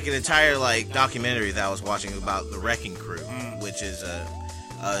 There's like an entire like documentary that I was watching about the Wrecking Crew, which is a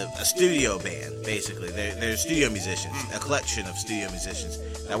studio band basically. They're studio musicians, a collection of studio musicians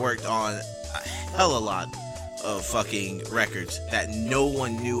that worked on a hell of a lot of fucking records that no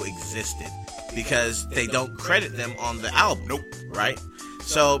one knew existed because they don't credit them on the album. Nope. Right?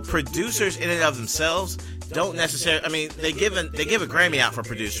 So producers in and of themselves don't necessarily. I mean, they give a Grammy out for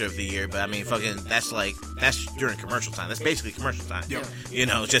producer of the year, but I mean, fucking, that's during commercial time. That's basically commercial time. Yep. You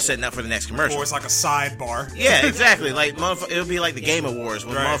know, just setting up for the next commercial. Or it's like a sidebar. Yeah, exactly. Like, it'll be like the Game Awards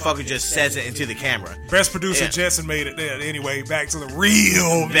when the motherfucker just says it into the camera. Best producer, Jetson made it there. Anyway, back to the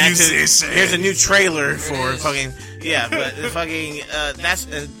real musician. Here's a new trailer for fucking but fucking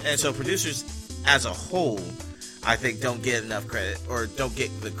and so producers as a whole, I think, don't get enough credit or don't get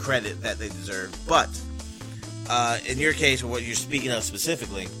the credit that they deserve. But in your case, what you're speaking of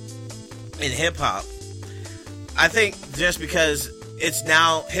specifically in hip hop, I think just because it's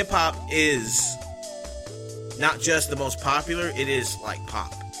now hip hop is not just the most popular, it is like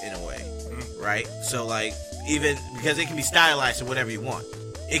pop in a way, right? So like, even because it can be stylized to whatever you want.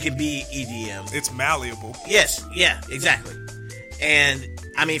 It can be EDM. It's malleable. Yes, yeah, exactly. And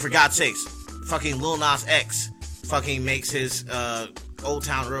I mean, for God's sakes, fucking Lil Nas X fucking makes his Old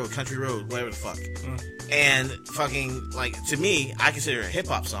Town Road, Country Road, whatever the fuck. And fucking, like, to me, I consider it a hip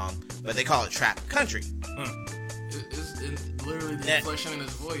hop song, but they call it trap country. It's literally the inflection in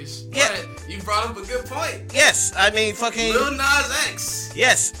his voice. Yeah. But you brought up a good point. Yes, I mean, fucking Lil Nas X.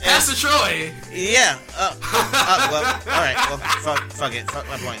 Yes. Pastor Troy. Yeah. Well, alright. Well, fuck it. Fuck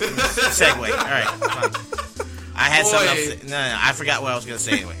my point. Segue. Alright, fine. I had something else to say. No, I forgot what I was going to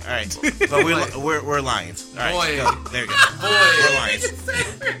say anyway. Alright. But we're lions. Alright. Go. There we go. We're lions.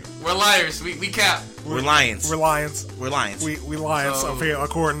 We're liars. We cap. We're lions. We're lions. We're lions. We lions up here.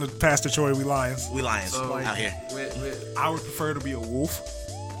 According to Pastor Troy, we lions. We lions out here. I would prefer to be a wolf.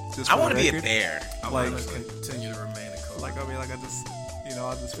 I want to be a bear. I want to continue to remain a color. Like, I mean, like, I just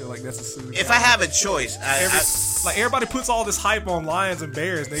feel like that's a suit. If I have a choice, like, everybody puts all this hype on lions and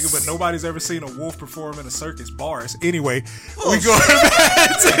bears, nigga, but nobody's ever seen a wolf perform in a circus. Bars. Anyway, we go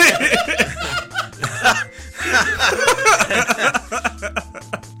back to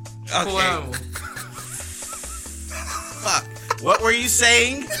okay. Fuck. What were you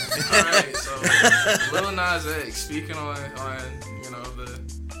saying? Alright, so Lil Nas X, speaking on you know, the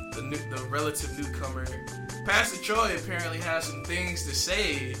relative newcomer, Pastor Troy apparently has some things to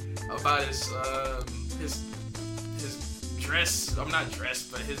say about his dress. I'm not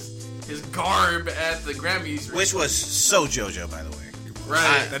dressed, but his garb at the Grammys, which was so JoJo, by the way.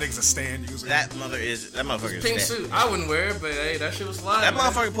 Right, that nigga's a stand user. That motherfucker is pink stand. suit. I wouldn't wear it, but hey, that shit was fly. That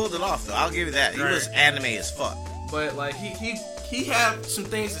motherfucker pulled it off, though. I'll give you that. He was anime as fuck. But like he had some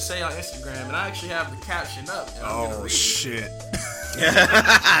things to say on Instagram, and I actually have the caption up. Oh shit!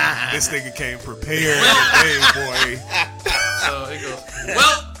 This nigga came prepared, hey boy. So it goes.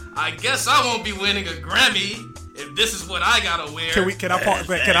 Well, I guess I won't be winning a Grammy if this is what I gotta wear.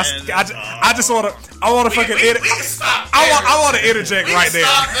 I just wanna fucking edit. I want to interject right there.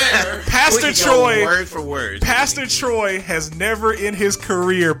 Pastor Troy, word for word. Pastor Troy has never in his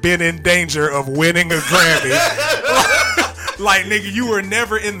career been in danger of winning a Grammy. Like, nigga, you were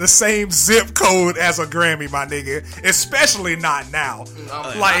never in the same zip code as a Grammy, my nigga. Especially not now.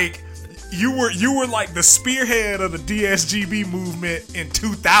 Like, you were like the spearhead of the DSGB movement in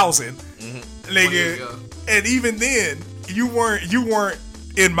 2000, nigga. And even then, you weren't,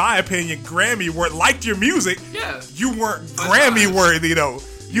 in my opinion, Grammy worthy. Liked your music. Yeah. You weren't Grammy worthy though.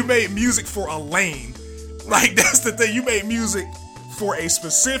 You made music for a lane. Like, that's the thing. You made music for a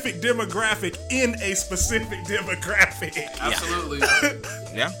specific demographic in a specific demographic. Absolutely.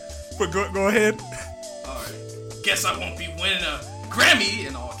 Yeah. But go ahead. Alright. Guess I won't be winning a Grammy,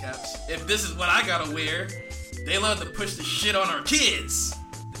 in all caps, if this is what I gotta wear. They love to push the shit on our kids.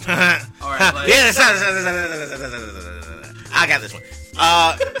 Alright, like... Yeah, I got this one.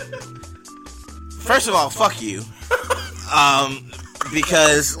 First of all, fuck you.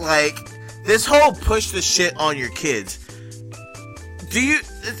 Because, like, this whole push the shit on your kids...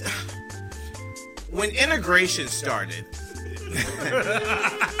 when integration started,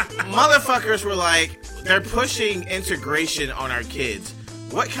 motherfuckers were like, they're pushing integration on our kids.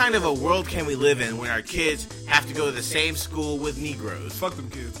 What kind of a world can we live in when our kids have to go to the same school with Negroes? Fuck them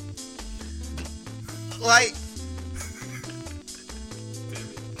kids. Like,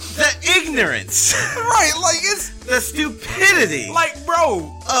 the ignorance. Right, like, it's the stupidity. like,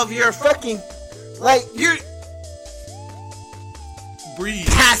 bro, of your fucking, like, your breathe,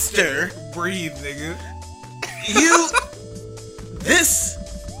 pastor. Breathe, nigga. This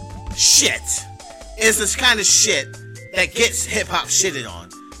shit is this kind of shit that gets hip hop shitted on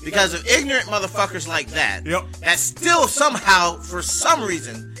because of ignorant motherfuckers like that. Yep. That still somehow, for some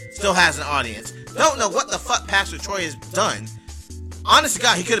reason, still has an audience. Don't know what the fuck Pastor Troy has done. Honest to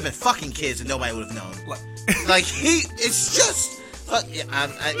God, he could have been fucking kids and nobody would have known. Like, it's just, fuck, yeah,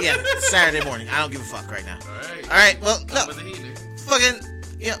 Saturday morning. I don't give a fuck right now. All right, well, no, fucking,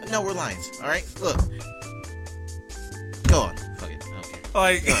 no, we're lions. All right, look, Go on. Fuck it. Okay.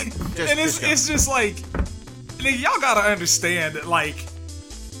 Like, Just- and it's just like, nigga, y'all gotta understand that, like,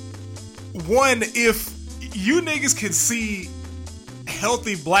 one, if you niggas can see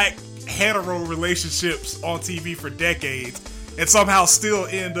healthy black hetero relationships on TV for decades and somehow still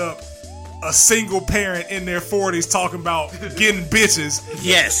end up a single parent in their 40s talking about getting bitches,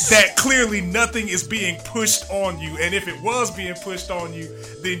 Yes. that clearly nothing is being pushed on you, and if it was being pushed on you,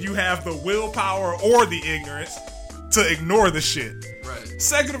 then you have the willpower or the ignorance to ignore the shit. Right.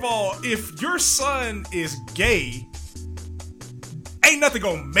 Second of all, if your son is gay, ain't nothing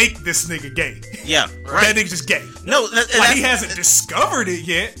gonna make this nigga gay. Yeah. That Right. nigga just gay. No. Like, he hasn't discovered it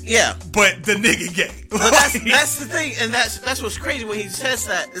yet, Yeah. but the nigga gay. But that's the thing, and that's what's crazy when he says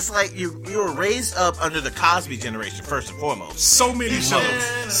that. It's like you were raised up under the Cosby generation first and foremost. so many shows.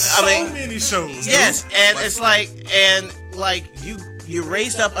 So many shows. Dude. Yes, and it's like you're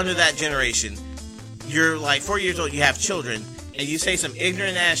raised up under that generation. You're like 4 years old. You have children, and you say some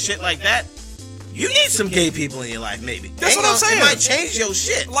ignorant ass shit like that. You need some gay people in your life, maybe. That's what I'm saying. It might change your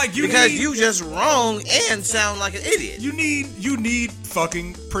shit. Like, because need- you just wrong and sound like an idiot. You need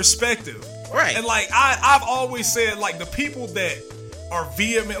fucking perspective. Right. And like I've always said, like, the people that are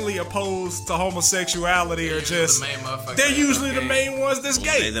vehemently opposed to homosexuality are just the main motherfuckers they're that's usually the gay. main ones that's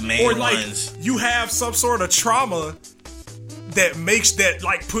gay. They're the main or like ones. you have some sort of trauma that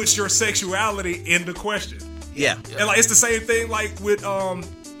like puts your sexuality into question. Yeah. And like it's the same thing like with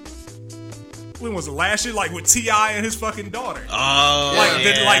when was it, last year? Like with T.I. and his fucking daughter. Oh, Like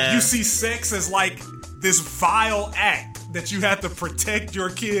yeah. that, like you see sex as like this vile act that you have to protect your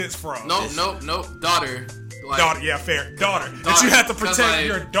kids from. Nope. Daughter. Like, Daughter, yeah, fair. Daughter. That Daughter. you have to 'Cause, protect like-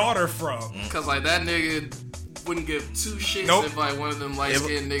 your daughter from. Cause like that nigga wouldn't give two shits Nope. if like one of them light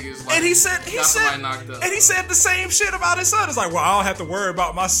skinned niggas like And he said got somebody knocked up. and he said the same shit about his son. It's like, well, I don't have to worry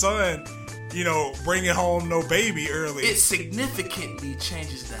about my son, you know, bringing home no baby early. It significantly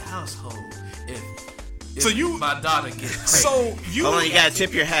changes the household if So you- my daughter gets pregnant. So you Hold on, you gotta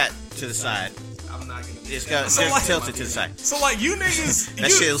tip your hat to the side. I'm not gonna Just gotta like- tilt it to the side. so like you niggas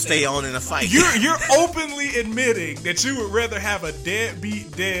That shit'll stay on in a fight. You're openly admitting that you would rather have a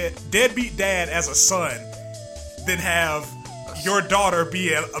deadbeat dad as a son than have your daughter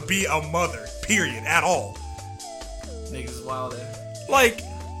be a mother. Period. At all. niggas wild. Like,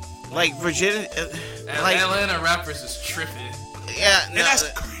 like Virginia, like Atlanta rappers is tripping. yeah, and no, that's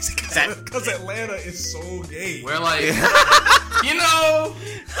crazy that- because Atlanta is so gay. We're like, you know,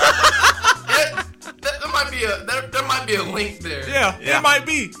 there might be a link there. Yeah, Yeah. it might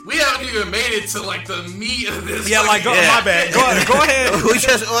be. We haven't even made it to like the meat of this. Yeah, like fucking- my bad. Go ahead. we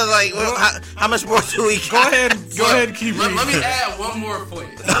just was like, well, how much more do we Go ahead and keep Let reading. me add one more point.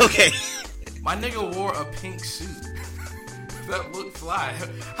 Okay. My nigga wore a pink suit. That looked fly.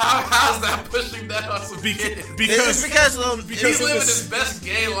 How's that pushing that on some Beca- kids? It's because because He's of living this- his best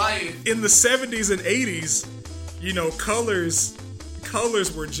gay life. in the 70s and 80s, you know, colors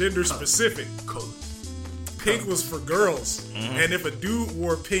were gender specific. Pink was for girls, and if a dude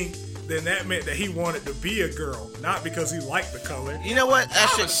wore pink, then that meant that he wanted to be a girl, not because he liked the color. you know what? I That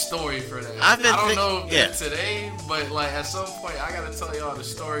have a shit. story for that. I've been I don't think- know if yeah. it's today, but like at some point I gotta tell y'all the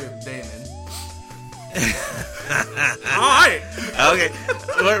story of Damon. All right, Okay,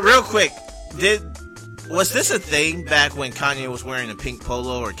 but real quick, was this a thing back when Kanye was wearing a pink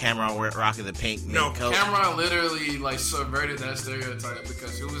polo or Cameron rocking the pink No, mink coat? Cameron literally like subverted that stereotype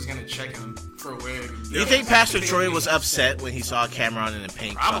because who was gonna check him for a wig? You think Pastor Troy was upset when he saw Cameron in a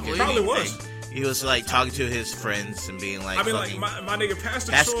pink? Probably. fucking Probably thing? was. He was like talking to his friends and being like, I mean, like fucking- my nigga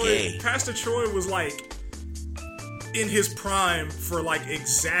Pastor That's Troy. gay. Pastor Troy was like in his prime for like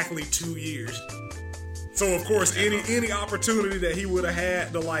exactly 2 years. So of course, any opportunity that he would have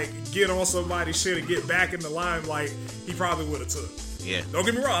had to like get on somebody's shit and get back in the limelight, he probably would have took. yeah. Don't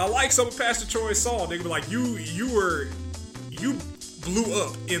get me wrong, I like some of Pastor Troy's songs. They be like, you blew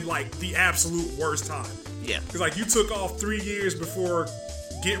up in like the absolute worst time. Yeah. Because like you took off 3 years before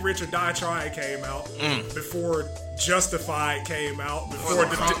Get Rich or Die Trying came out, before Justified came out, before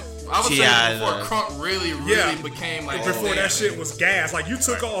I would say T.I. before Crunk really Yeah. became like before damn, that shit was gas. Like you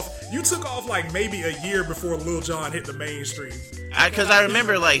took off like maybe a year before Lil Jon hit the mainstream. Because I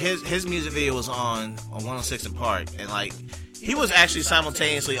remember like his music video was on 106 in Park, and like he was actually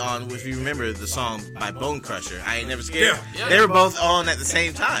simultaneously on, if you remember the song by Bone Crusher, I Ain't Never Scared. Yeah. They were both on at the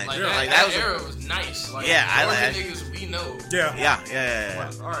same time. Like, Like, that was a- era was nice. Like, Yeah, I Georgia like- niggas we know.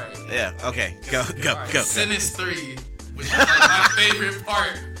 Yeah. All right. Yeah. Okay. Go. All right. Go. Sentence 3, which is like my favorite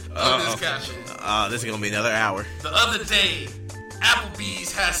part of this caption. This is gonna be another hour. The other day,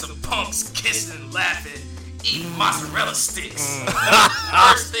 Applebee's had some punks kissing and laughing, eating mozzarella sticks.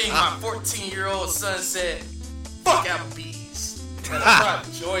 First thing my 14-year-old son said, fuck Applebee's. And that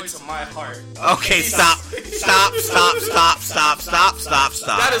brought joy to my heart. Okay, stop.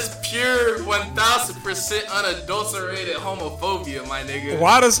 That is pure 1000% unadulterated homophobia, my nigga.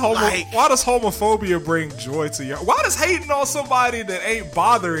 Why does Like- homophobia bring joy to you? Why does hating on somebody that ain't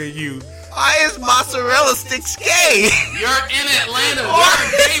bothering you? Why is mozzarella sticks gay? You're in Atlanta. There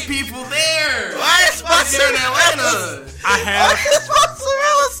are gay people there. Why is You're in mozzarella? Atlanta. I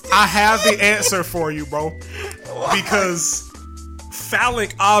Mozzarella sticks. have the answer for you, bro. Because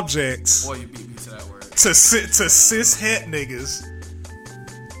phallic objects Boy, you beat me to that word. to cis het niggas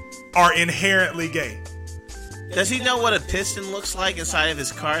are inherently gay. Does he know what a piston looks like inside of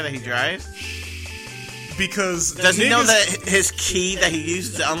his car that he drives? Because Does he know niggas- that his key that he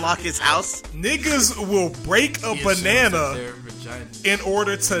uses to unlock his house? niggas will break a He assumes that banana they're vagina. in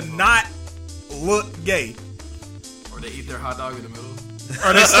order to not look gay. Or they eat their hot dog in the middle.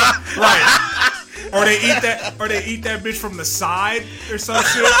 Or they start, right. Or they eat that bitch from the side or some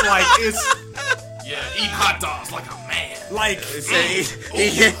shit. Like it's Yeah, eat hot dogs like a man. like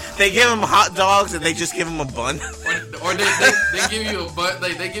They give him hot dogs and they just give him a bun. Or they give you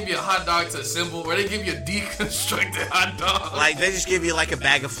they give you a hot dog to assemble, or they give you a deconstructed hot dog. Like they just give you like a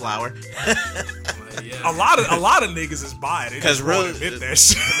bag of flour. Yeah. a lot of niggas is bi. They just real- won't admit that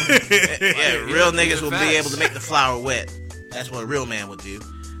shit. Yeah, real niggas will be facts. able to make the flour wet. That's what a real man would do.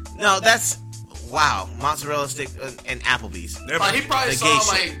 No, that's wow. Mozzarella stick and Applebee's. Like he probably The saw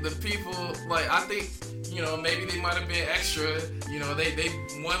gay shit. like the people, like I think, you know, maybe they might have been extra. You know, they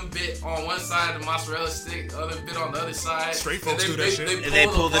one bit on one side, the mozzarella stick, other bit on the other side. Straight And folks do that shit. And they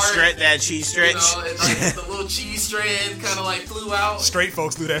pull the apart, that cheese You stretch. know, and like the little cheese strand kind of like flew out. Straight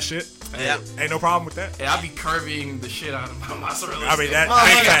folks do that shit. Yeah. Ain't no problem with that. And I be curving the shit out of my mozzarella I mean, stick. that- I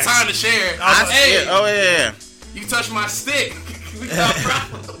ain't got facts. time to share. I- Hey, Oh yeah. you touch my stick. We got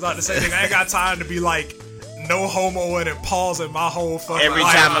problems. I was about to say, nigga, I ain't got time to be like no homoing and pausing my whole fucking Every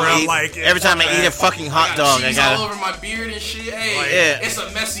life, time bro. I eat, Like, every time I eat a fucking hot dog, I cheese all gotta. over my beard and shit. Hey, Yeah. it's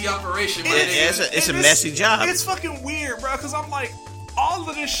a messy operation, my It's nigga. a And messy job. It's fucking weird, bro, because I'm like, all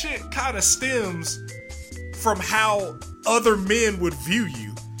of this shit kind of stems from how other men would view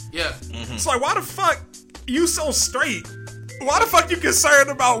you. Yeah. It's like, why the fuck you so straight? Why the fuck you concerned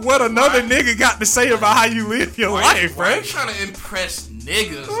about what another nigga got to say about how you live your life, Why bro? you trying to impress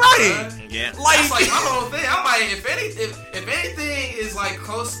niggas? Right. Bruh? Yeah. That's like my whole thing. I'm like, if anything is like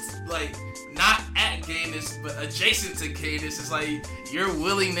close, like not at gayness, but adjacent to gayness, is like your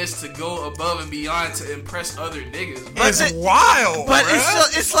willingness to go above and beyond to impress other niggas. It's But wild, But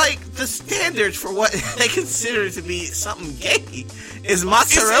bruh. it's like the standards for what they consider to be something gay is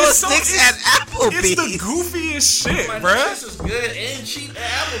mozzarella It's so- sticks it's- at Applebee's. It's the goofiest shit, My bruh. this is good and cheap at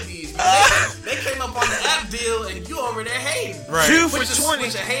Applebee's. Man. They came up on the app deal and you over there hating. Right. 2 for Which is 20. a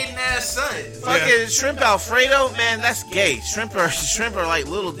hating ass son. Fucking shrimp Alfredo, man, that's gay. Shrimp are like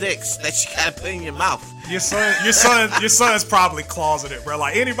little dicks that you gotta put in your mouth. Your son's probably closeted, bro.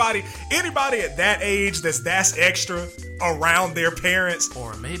 Like anybody at that age that's extra around their parents.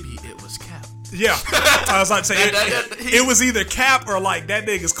 Or maybe it was Cap. Yeah, I was about to say That- it was either Cap or like that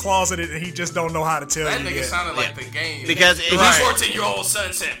nigga's closeted and he just don't know how to tell That you nigga yet. sounded like the game. Because if My you- 14-year-old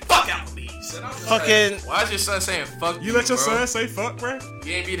son said, "Fuck Applebee's." And I'm just Fucking- like, why is your son saying "fuck"? You let your bro? son say fuck, bro?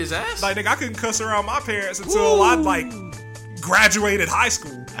 You ain't beat his ass. Like nigga, I couldn't cuss around my parents until I like graduated high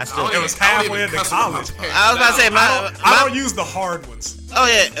school. I I still, don't it was even- I don't halfway even into cuss with my college. parents. I was about to say I don't use the hard ones. Oh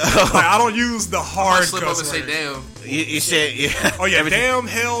yeah. Like I don't use the I hard slip up cuss and say, words. "Damn." you said yeah. Oh yeah, Everything- damn,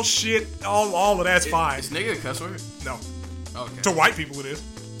 hell, shit, all of that's fine. Is nigga a cuss word? No, Okay. to white people it is.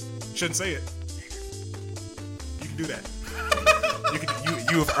 Shouldn't say it. You can do that.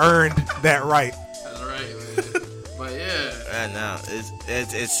 You have earned that right. That's right, man. But yeah, No,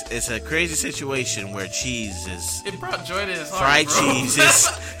 it's a crazy situation where cheese is it brought joy to his heart. Fried bro. cheese is-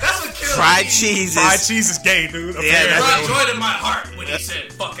 that's what killed fried me. cheese Fried is cheese is gay, dude. Yeah, It that's- brought joy to my heart when he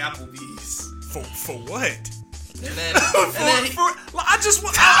said, "Fuck Applebee's." for what? And then, and then he,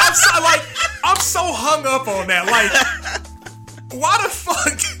 I'm so hung up on that. Like, why the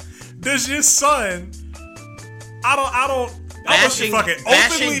fuck does your son? I don't. bashing, fucking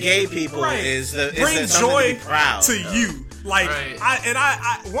bashing openly gay people Right. is the bring is something joy to be proud to of. you. Like Right.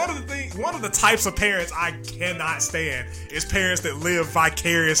 one of the types of parents I cannot stand is parents that live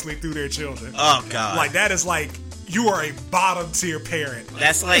vicariously through their children. Oh god, Like that is like you are a bottom tier parent.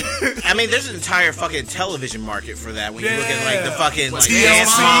 that's like I mean, there's an entire fucking television market for that. When you look at like the Yeah. fucking like TLC?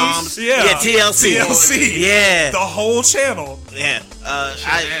 dance moms, Yeah. TLC, TLC. yeah, The whole channel. yeah.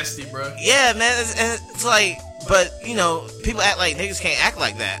 shit nasty, bro. Yeah, man, it's like, but you know, people act like niggas can't act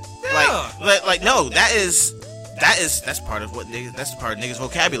like that. Yeah. Like no, that is that's part of what niggas. That's part of niggas'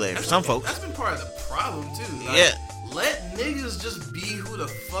 vocabulary for some folks. That's been part of the problem too. Like, Yeah. Let niggas just be who the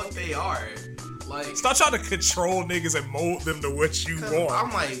fuck they are. Like, Stop trying to control niggas and mold them to what you want.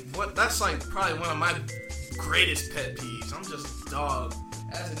 I'm like, what? That's like probably one of my greatest pet peeves. I'm just dog.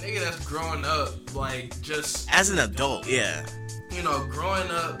 As a nigga that's growing up, like, just, As an adult, yeah. you know, growing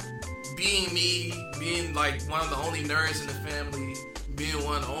up, being me, being like one of the only nerds in the family, being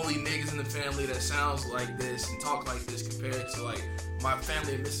one of the only niggas in the family that sounds like this and talk like this compared to like my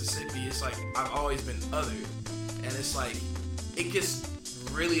family in Mississippi, it's like I've always been other. And it's like, it gets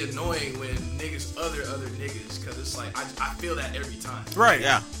really annoying when niggas other niggas, because it's like, I feel that every time. Right.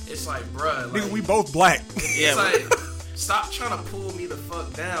 Yeah. It's like, bruh, like, Nigga, we both black. Yeah. it's like, stop trying to pull me the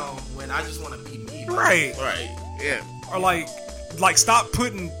fuck down when I just want to be me. Right. Right. Yeah. Or like stop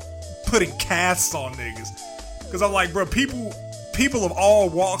putting casts on niggas. Because I'm like, bro, people of all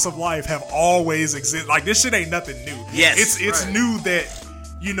walks of life have always existed. Like, this shit ain't nothing new. Yes. It's Right. new that,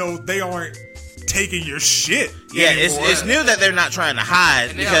 you know, they aren't taking your shit. Yeah, anymore. it's new that they're not trying to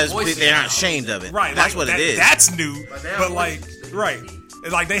hide And they have because voices they're not now. ashamed of it. Right. That's like, what it is. That's new. But they have But like, voices. They can right. speak.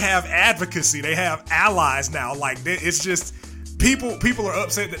 It's like they have advocacy. They have allies now. Like, it's just people are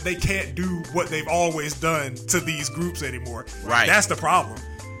upset that they can't do what they've always done to these groups anymore. Right. That's the problem.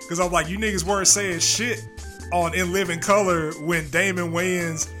 Because I'm like, you niggas weren't saying shit on In Living Color when Damon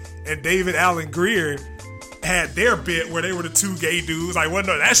Wayans and David Allen Greer had their bit where they were the two gay dudes. Like, well,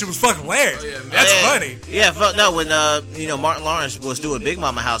 no, that shit was fucking hilarious. Oh, yeah, man. That's Yeah. funny. Yeah, fuck no. When Martin Lawrence was doing Big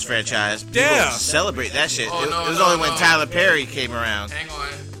Mama House franchise, people Yeah. celebrate that shit. Oh, it no, was no, only when no. Tyler Perry came around. Hang on.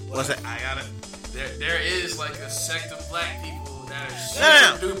 What's that? I got it. There is like a sect of black people that No,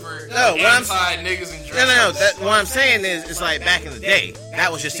 are super duper No, what I'm- anti niggas and No. dress. That, what I'm saying is, it's like back in the day,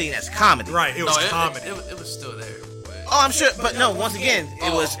 that was just seen as comedy. Right. It was comedy. It was still there. But Oh, I'm sure, but no. Once again,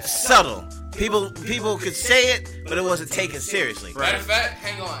 it was subtle. People could say it, but it wasn't taken seriously. matter of fact,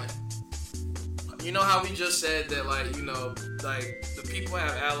 hang on. You know how we just said that, like, you know, like the people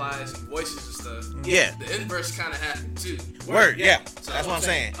have allies and voices and stuff. Yeah. The inverse kind of happened too. Word. Yeah. That's what I'm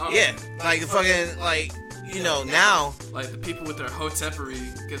saying. Oh. Yeah. Like the fucking now. Like the people with their hotepery,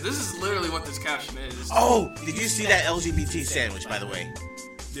 because this is literally what this caption is. Oh, did you see that LGBT sandwich? By the way,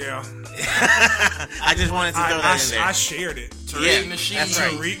 Yeah. I just wanted to throw that in there. I shared it. Tariq yeah, Nasheed. that's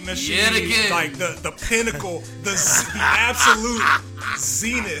right. Tariq Nasheed, Yet again. like the pinnacle, the absolute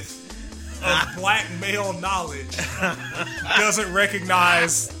zenith of black male knowledge, doesn't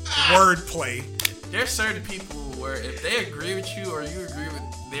recognize wordplay. There's certain people where if they agree with you or you agree with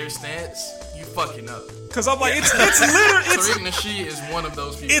their stance, you fucking up. Cause I'm like, it's literally, Tariq Nasheed is one of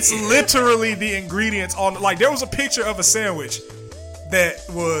those people. it's literally the ingredients on. Like, there was a picture of a sandwich that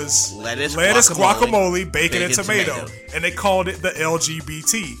was Lettuce, guacamole, bacon, and bacon, tomato, and they called it the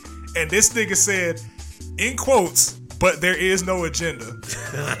LGBT. And this nigga said, in quotes, "But there is no agenda."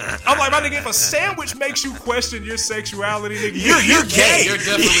 I'm like, my nigga, if a sandwich makes you question your sexuality, nigga, you're gay. You're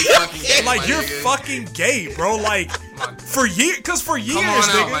definitely fucking gay, Like, my you're nigga. fucking gay, bro. Like, for years, on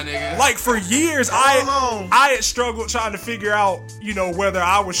out, my nigga. like, for years, on. I had struggled trying to figure out, you know, whether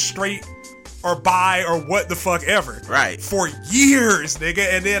I was straight or bi or what the fuck ever. Right. For years, nigga.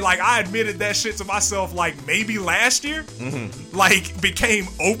 And then, like, I admitted that shit to myself, like, maybe last year. Mm-hmm. Like, became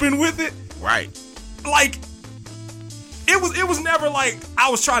open with it. Right. Like, it was never like I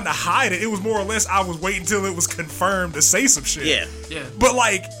was trying to hide it. It was more or less I was waiting till it was confirmed to say some shit. Yeah. Yeah. But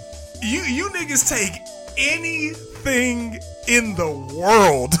like, you niggas take anything in the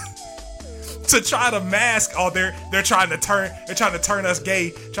world to try to mask. Oh, they're trying to turn us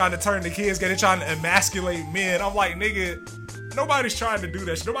gay, trying to turn the kids gay, they're trying to emasculate men. I'm like, nigga, nobody's trying to do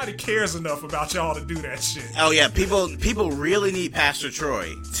that shit. Nobody cares enough about y'all to do that shit. Oh yeah. People really need Pastor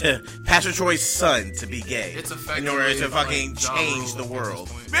Troy's son to be gay It's in effectively order to fucking like Ja change the Rule at world.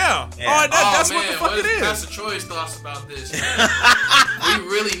 this point. Yeah. Yeah. Oh, that's man, what the fuck what it is is. Pastor Troy's thoughts about this? we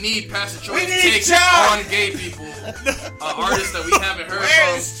really need Pastor Troy We to need take Ja. on gay people, artists that we haven't heard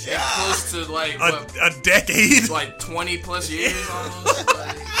Where's from in Ja? close to like what, A decade. like 20 plus years almost.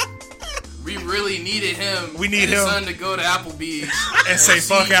 Like, we really needed him. We need and his him. son to go to Applebee's And say,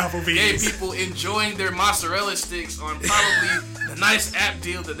 see "Fuck Applebee's." Gay people enjoying their mozzarella sticks on probably the nice app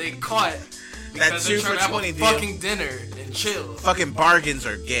deal that they caught because they're 2 trying for to have a $20 deal. fucking dinner and chill. Fucking bargains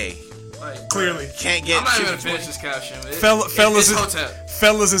are gay. Like, Clearly. Can't get I'm not 2 even for gonna finish 20. this caption. Fellas, it's Hotep.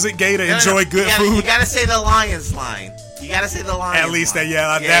 fellas, is it gay to No, no, enjoy no. good You food? gotta say the Lions line. You gotta say the Lions. At least that, line.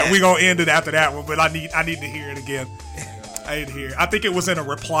 yeah, that we gonna end it after that one. But I need to hear it again. I need to hear it. I think it was in a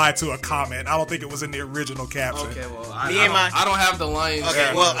reply to a comment. I don't think it was in the original caption. Okay, well, Me and my- I don't have the Lions.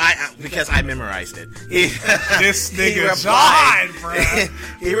 Okay, well, I because I memorized it. This nigga replied- John,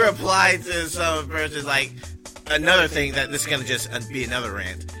 bruh. he replied to some person's like, another thing that this is gonna just be another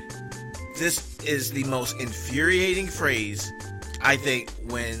rant. This is the most infuriating phrase, I think,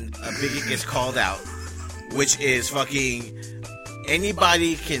 when a bigot gets called out, which is fucking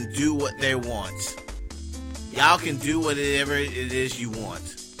anybody can do what they want. Y'all can do whatever it is you want.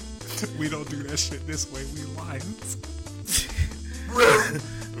 We don't do that shit this way. We lions.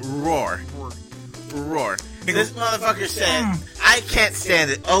 Roar. Roar. Nigga, This motherfucker said, I can't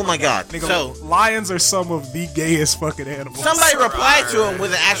stand it. Oh my god. nigga, So, lions are some of the gayest fucking animals. somebody replied to him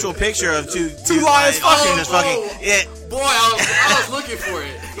with an actual picture of two lions fucking. just fucking. Yeah. Boy, I was looking for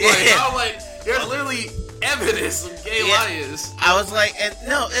it. Like, I was like, there's literally evidence of gay Yeah. lions. I was like, and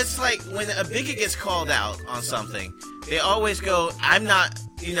no, it's like when a bigot gets called out on something, they always go, I'm not,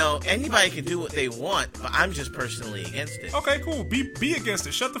 anybody can do what they want, but I'm just personally against it. Okay, cool. Be against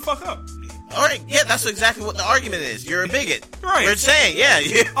it. Shut the fuck up. All right, yeah, that's exactly what the argument is. You're a bigot. Right. We're saying, yeah,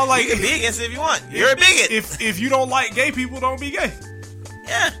 you can be against it if you want. You're a bigot. If you don't like gay people, don't be gay.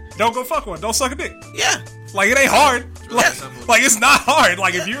 Yeah, Don't go fuck one. Don't suck a dick. yeah. Like, it ain't hard. really Like, simple. like, it's not hard.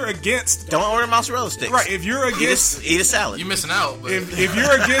 Like, if you're against... Don't order mozzarella sticks. Right, if you're against... Eat a salad. You missing out. But If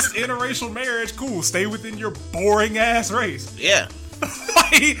you're against interracial marriage, cool. Stay within your boring-ass race. Yeah.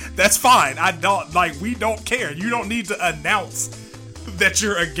 Like, that's fine. We don't care. You don't need to announce that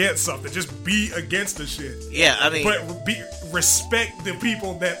you're against something. Just be against the shit. Yeah, I mean... But respect the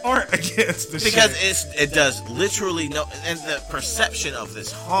people that aren't against the Because shit. it does literally no, and the perception of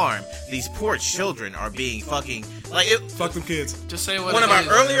this harm, these poor children are being fucking like it. Fuck them kids. just say what One it of our is,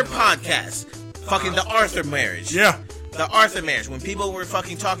 earlier man. podcasts, fucking the Arthur marriage. Yeah. The Arthur marriage, when people were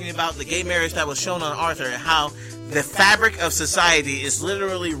fucking talking about the gay marriage that was shown on Arthur and how the fabric of society is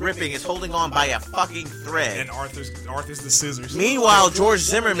literally ripping, is holding on by a fucking thread. And Arthur's the scissors. Meanwhile, George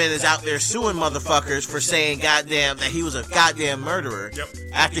Zimmerman is out there suing motherfuckers for saying goddamn that he was a goddamn murderer Yep.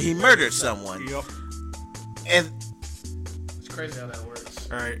 after he murdered someone. Yep. And It's crazy how that works.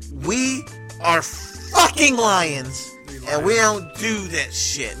 All right. we are fucking lions, and we don't do that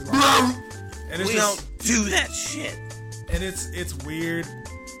shit. And it's We just, don't do that shit. and it's weird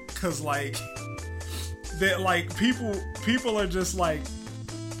because like that like people are just like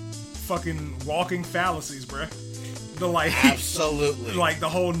fucking walking fallacies, bruh. The like Absolutely. like the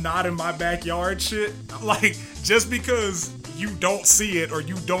whole not in my backyard shit. Like, just because you don't see it or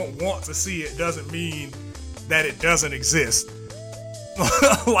you don't want to see it doesn't mean that it doesn't exist.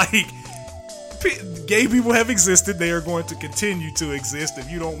 Like, gay people have existed. They are going to continue to exist. If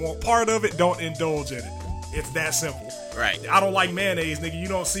you don't want part of it, don't indulge in it. It's that simple. Right. I don't like mayonnaise, nigga. You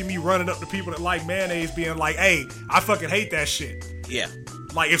don't see me running up to people that like mayonnaise being like, hey, I fucking hate that shit. Yeah.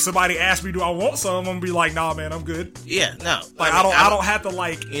 Like, if somebody asks me, do I want some, I'm gonna be like, nah, man, I'm good. Yeah. No. Like, mean, I don't have to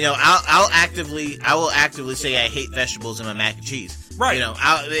like. I will actively say I hate vegetables in my mac and cheese. Right.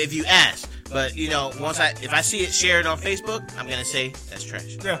 If you ask. But if I see it shared on Facebook, I'm gonna say that's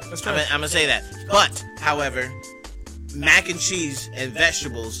trash. Yeah, that's I'm right. gonna say that. But, however, mac and cheese and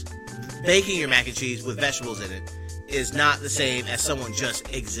vegetables, baking your mac and cheese with vegetables in it, is not the same as someone just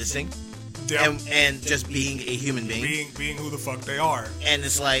existing Yeah. and just being a human being. being who the fuck they are. And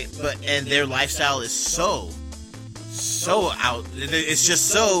it's like, and their lifestyle is so out. It's just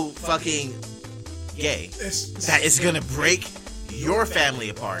so fucking gay that it's gonna break your family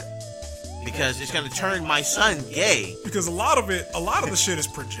apart because it's gonna turn my son gay. Because a lot of the shit is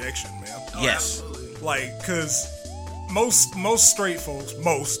projection, man. Yes. Absolutely. Like, because most straight folks,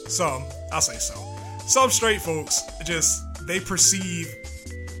 I'll say some straight folks they perceive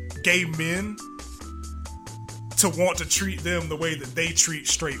gay men to want to treat them the way that they treat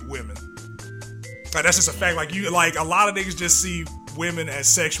straight women. Like, that's just a fact. Like, a lot of niggas just see women as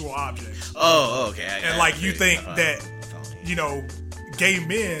sexual objects. Oh, okay. And like, you think that, gay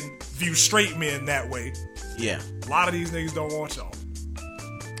men view straight men that way. Yeah. A lot of these niggas don't want y'all.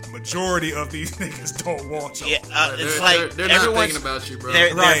 Majority of these niggas don't want y'all. Yeah. It's They're- like they're not everyone's thinking about you, bro.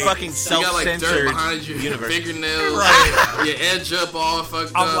 They're Right. fucking You got like dirt self-centered behind you, universe. fingernails, Right. your edge up all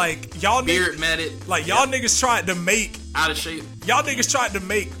fucked I'm up, like, y'all beard niggas, matted, like, y'all niggas tried to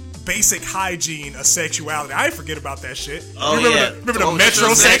make basic hygiene a sexuality. I ain't forget about that shit. Oh, remember yeah. the Oh,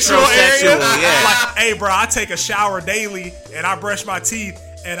 metrosexual area? metrosexual, yeah. Like, hey, bro, I take a shower daily and I brush my teeth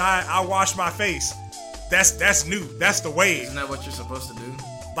and I wash my face. That's new. That's the wave. Isn't that what you're supposed to do?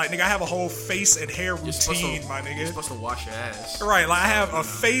 Like, nigga, I have a whole face and hair You're supposed to- routine, my You're nigga. supposed to wash your ass. Right, like, I have a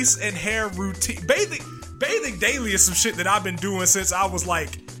face and hair routine. Bathing daily is some shit that I've been doing since I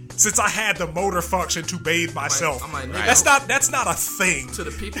had the motor function to bathe myself. I'm like, nigga, That's not a thing. to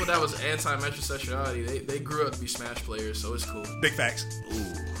the people that was anti-metrosexuality, they grew up to be Smash players, so it's cool. Big facts.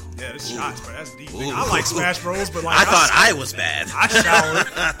 Ooh. Yeah, it's shots, but that's deep. Nigga. Ooh. I like Smash Bros, but like I thought I was bad.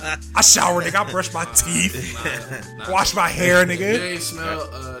 I showered, nigga. I brushed my teeth, washed my hair, You nigga. ain't smell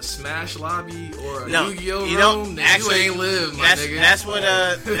a Smash lobby or a No, Yu-Gi-Oh you know, room, then actually, you ain't live, my That's nigga. that's what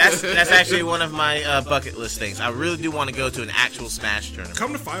that's actually one of my bucket list things. I really do want to go to an actual Smash tournament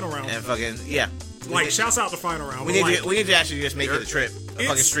Come to final round. and fucking yeah. Like, shouts out to final round. We but, need like, we need to actually just make it a trip, a fucking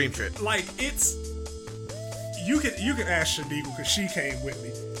it's- stream trip. Like, it's you can ask Shadiqua because she came with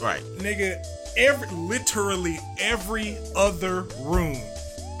me, Right. nigga. Literally every other room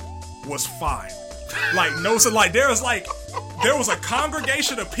was fine. Like no, so like there was a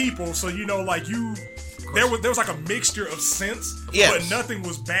congregation of people, so you know, like there was like a mixture of scents, Yes. but nothing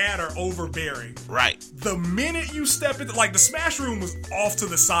was bad or overbearing. Right. The minute you step into, like, the Smash room was off to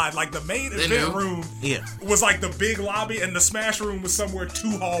the side, like the main event knew. room Yeah. was like the big lobby, and the Smash room was somewhere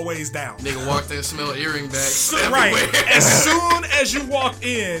 2 hallways down. Nigga walked in and smelled earring bags So, everywhere. right. As soon as you walked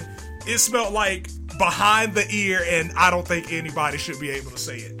in, it smelled like behind the ear, and I don't think anybody should be able to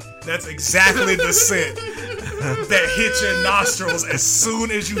say it. That's exactly the scent that hits your nostrils as soon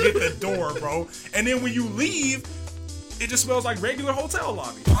as you hit the door, bro. And then when you leave, it just smells like regular hotel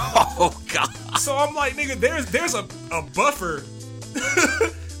lobby. Oh god. So I'm like, nigga, there's a buffer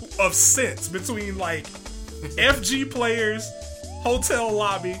of scents between like FG players, hotel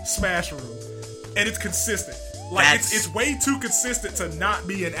lobby, Smash room, and it's consistent. Like it's way too consistent to not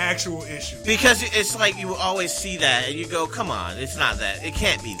be an actual issue. Because it's like you always see that and you go, come on, it's not that. It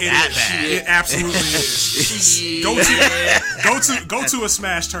can't be It that is. bad. It absolutely is. Go to a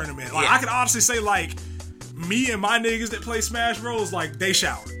Smash tournament. Like Yeah. I can honestly say, like, me and my niggas that play Smash Bros, like, they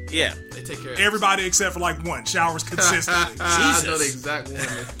shower. Yeah. They take care of Everybody except for like one showers consistently. I know the Jesus. exact one.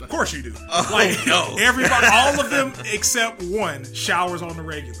 Of course you do. Oh, Like no. everybody, all of them except one showers on the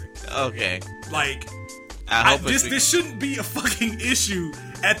regular. Okay. Like I hope this shouldn't be a fucking issue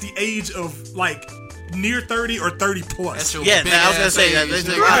at the age of like near 30 or 30 plus. That's your Yeah, big I was gonna ass say that. age, There's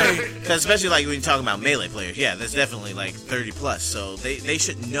nigga. Right. because especially like when you're talking about melee players, yeah, that's definitely like 30 plus. So they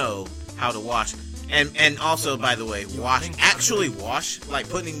should know how to wash. And also, by the way, actually wash, like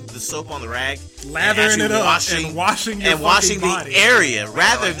putting the soap on the rag, Lathering and it up washing, and washing your and washing fucking the body. area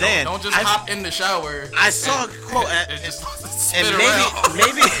rather Like, than don't just I- hop in the shower. I saw a quote, and just spit and around.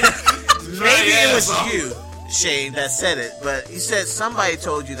 maybe it was ass off. you, Shane, that said it, but you said somebody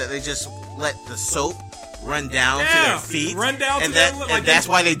told you that they just let the soap run down to their feet, run down and to their- that, like and that's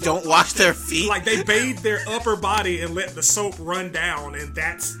why they don't wash their feet. Like they bathe their upper body and let the soap run down, and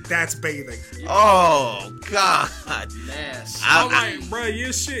that's bathing. Oh God! Nasty. I'm like, bruh,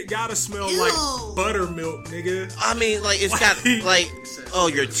 your shit gotta smell like buttermilk, nigga. I mean, like it's got like, oh,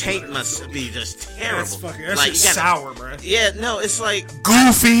 your taint must be just terrible. That's fucking, that like, shit's you gotta- sour, bruh. Yeah, no, it's like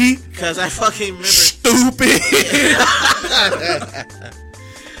Goofy, because I fucking remember. stupid.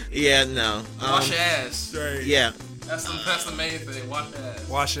 Yeah, no. Wash your ass. Right. Yeah, That's the main thing. Wash your ass.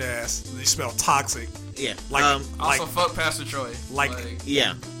 Wash your ass. They smell toxic. yeah. Like, Also, fuck Pastor Troy. like-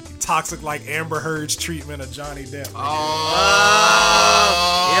 Yeah. toxic like Amber Heard's treatment of Johnny Depp. You know,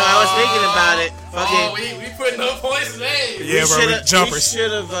 I was thinking about it. Oh, Fucking. we putting no points today. Yeah, bro, with jumpers.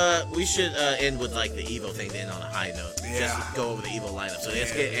 We should end with like the Evo thing then on a high note. Yeah. Just go over the Evo lineup. So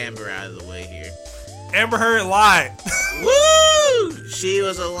let's get Amber out of the way here. Amber Heard lied. Woo! She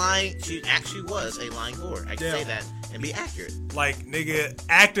was a lying. She actually was a lying whore. I can Yeah. say that and be accurate. Like, nigga,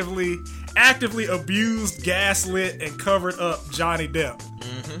 actively abused, gaslit, and covered up Johnny Depp.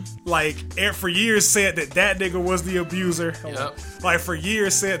 Like, for years said that nigga was the abuser. Yep. Like, for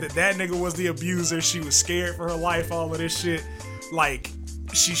years said that nigga was the abuser. She was scared for her life, all of this shit. Like,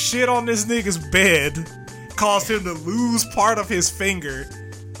 she shit on this nigga's bed, caused him to lose part of his finger,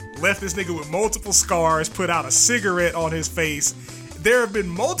 left this nigga with multiple scars, put out a cigarette on his face. There have been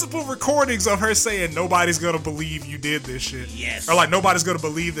multiple recordings of her saying nobody's gonna believe you did this shit. Yes. Or like nobody's gonna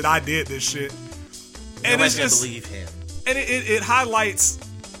believe that I did this shit. And Nobody's it's just gonna believe him. and it highlights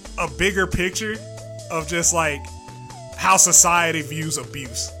a bigger picture of just like how society views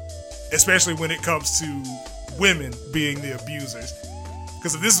abuse, especially when it comes to women being the abusers.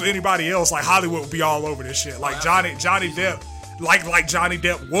 Because if this was anybody else, like Hollywood would be all over this shit. Like Johnny Depp, like Johnny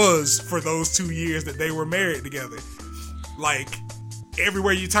Depp was for those 2 years that they were married together. Like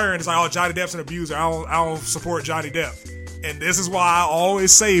everywhere you turn, it's like, oh, Johnny Depp's an abuser. I don't support Johnny Depp. And this is why I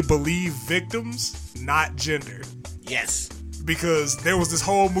always say believe victims, not gender. Yes. Because there was this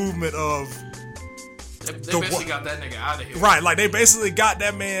whole movement of They The basically wha- got that nigga out of here. right, like they basically got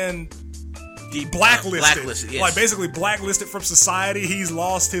that man blacklisted. Yes. Like basically blacklisted from society. He's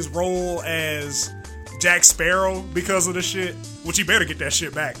lost his role as Jack Sparrow because of the shit, which he better get that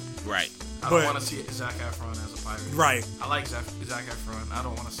shit back. Right. I but- don't want to see Zac Efron as a pirate. Pirates. Right. I like Zac Efron. I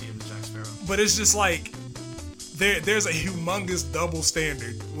don't want to see him as Jack Sparrow. But it's just like there's a humongous double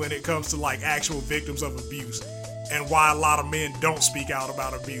standard when it comes to like actual victims of abuse, and why a lot of men don't speak out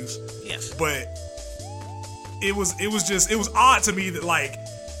about abuse. Yes. But it was odd to me that like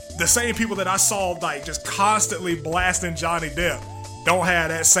the same people that I saw like just constantly blasting Johnny Depp don't have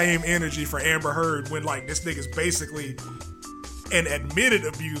that same energy for Amber Heard when like this nigga's basically an admitted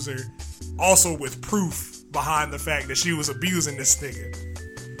abuser, also with proof behind the fact that she was abusing this nigga.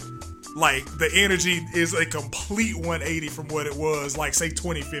 Like the energy is a complete 180 from what it was like say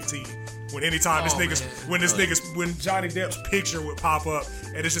 2015. When anytime when Johnny Depp's picture would pop up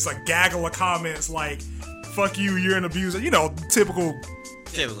and it's just a gaggle of comments like "fuck you, you're an abuser," you know, typical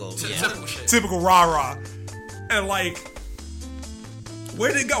shit. typical rah-rah. And like,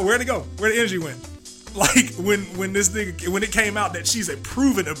 where did it go? Where the energy went? Like when it came out that she's a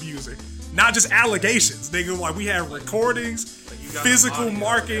proven abuser, not just allegations. Nigga, like we have recordings, physical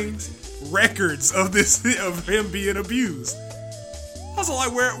markings, records of him being abused. I was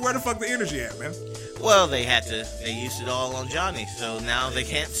like, where the fuck the energy at, man? Well, they used it all on Johnny, so now they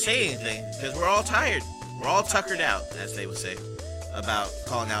can't say anything because we're all tired. We're all tuckered out, as they would say, about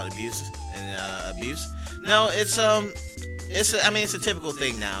calling out abuse and abuse. No, it's a typical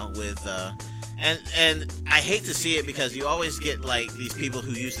thing now with and I hate to see it because you always get like these people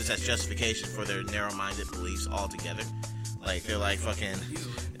who use this as justification for their narrow-minded beliefs altogether. Like they're like fucking,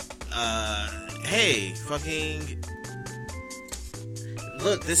 hey, fucking.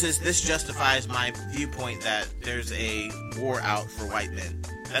 Look, this justifies my viewpoint that there's a war out for white men.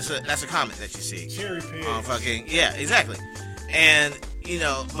 That's a comment that you see. Cherry pig. Fucking yeah, exactly. And you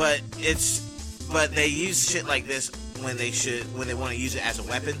know, but they use shit like this when they want to use it as a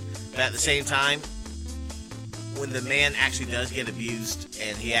weapon. But at the same time, when the man actually does get abused,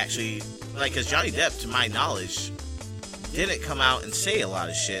 and he actually because Johnny Depp, to my knowledge, didn't come out and say a lot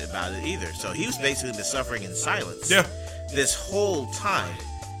of shit about it either. So he was basically been suffering in silence. Yeah. This whole time,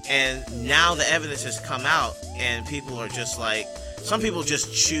 and now the evidence has come out, and people are just like, some people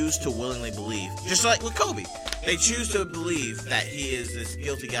just choose to willingly believe, just like with Kobe, they choose to believe that he is this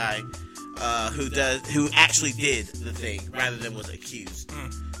guilty guy who actually did the thing rather than was accused,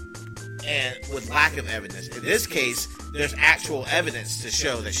 and with lack of evidence. In this case, there's actual evidence to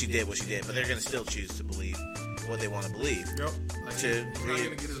show that she did what she did, but they're going to still choose to believe what they want to believe. Yep. Like, he's not going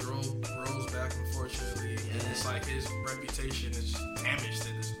to get his roles back, unfortunately. And it's like his reputation is damaged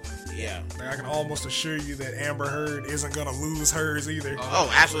at this point. Yeah. Like, I can almost assure you that Amber Heard isn't gonna lose hers either.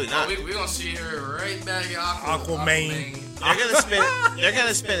 Oh, absolutely not. We're gonna see her right back in Aquaman. They're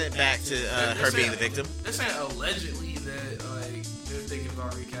gonna spin it back to her being the victim. They're saying allegedly that like they're thinking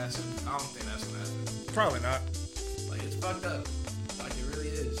about recasting. I don't think that's gonna happen. Probably not. Like it's fucked up. Like it really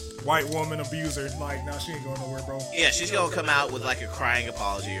is. White woman abuser. Like, nah, she ain't going nowhere, bro. Yeah, she's gonna come out with like a crying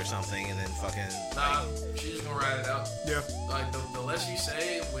apology or something, and then fucking. Nah, she's just gonna ride it out. Yeah. Like the less you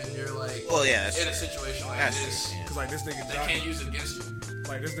say when you're like, well, yeah, in a situation like this, because like this nigga, they can't use it against you.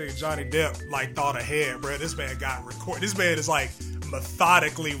 Like this nigga Johnny Depp, like thought ahead, bro. This man got This man is like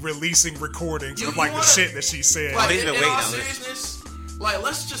methodically releasing recordings of like the shit that she said. Like, he's been waiting all on this. seriousness, like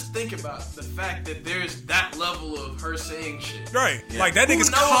let's just think about the fact that there's that level of her saying shit. Right. Yeah. Like that Who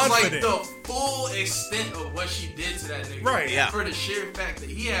nigga's knows, confident. like the full extent of what she did to that nigga. Right. Yeah. For the sheer fact that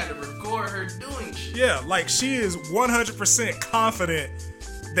he had to record her doing shit. Yeah, like she is 100% confident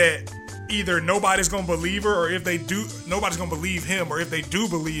that either nobody's gonna believe her, or if they do, nobody's gonna believe him, or if they do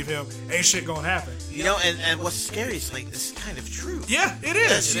believe him, ain't shit gonna happen. You know, and what's scary is like this is kind of true. Yeah, it That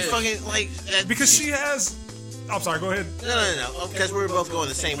is. she fucking like that Because she has. I'm sorry. Go ahead. No. Because we were both going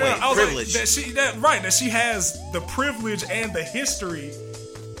the same way. I was Privilege. Like, that she has the privilege and the history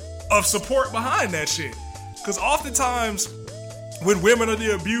of support behind that shit. Because oftentimes, when women are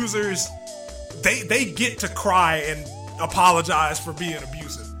the abusers, they get to cry and apologize for being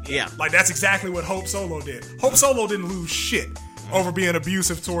abusive. Yeah. Like that's exactly what Hope Solo did. Hope Solo didn't lose shit over being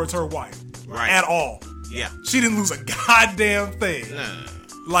abusive towards her wife. Right. At all. Yeah. She didn't lose a goddamn thing. No.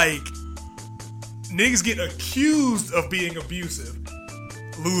 Like, niggas get accused of being abusive,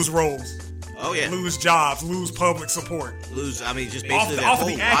 lose roles, Oh yeah. lose jobs, lose public support. Just basically Off their of whole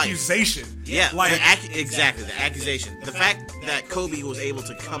the life. accusation. Yeah, like exactly the accusation. The fact that Kobe was able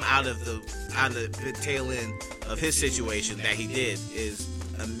to come out of the tail end of his situation that he did is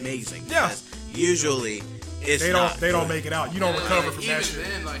amazing. Yeah. Because usually it's they not don't good. make it out. You don't recover from even that shit.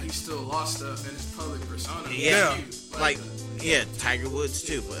 then, like he still lost stuff in his public persona. Yeah. Huge. Like Yeah, Tiger Woods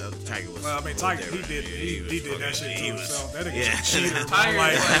too. Well, Tiger Woods. Well, I mean, Tiger, he did that shit too. So that nigga Yeah. was a cheater. Tiger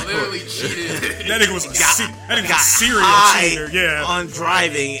Like, literally cheated. that nigga was a serial high cheater. Yeah. on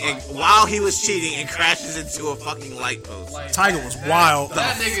driving, and while he was cheating, and crashes into a fucking light post. Like, Tiger was wild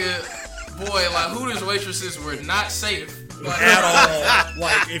That nigga, boy, like Hooters waitresses were not safe. Like, at all.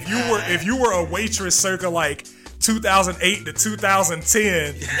 Like if you were a waitress circa like 2008 to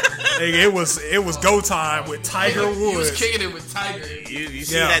 2010, nigga, it was go time with Tiger He was Woods. kicking it with Tiger. You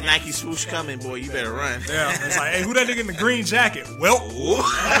see Yeah. that Nike swoosh coming, boy? You better run. Yeah, it's like, hey, who that nigga in the green jacket? Well,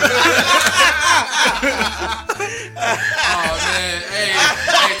 Oh man, hey,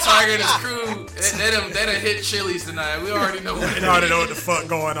 Tiger and his crew, they done hit Chili's tonight. We already know what it you already is. know what the fuck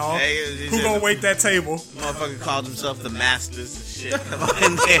going on. Hey, Who gonna wait that table? Motherfucker called himself the Masters and shit. Come on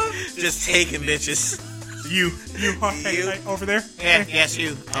in there, just taking bitches. You, hey, over there. Yeah, yes,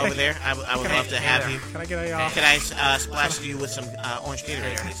 you over there. I would love to have you. Can I get a Can I splash you with some orange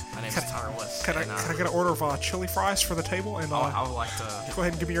Gatorade, please? My name is Tyler West. can I get an order of chili fries for the table and I would like to. go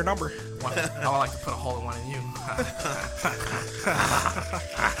ahead and give me your number. I would like to put a hole in one in you.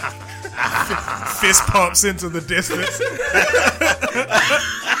 Fist pumps into the distance.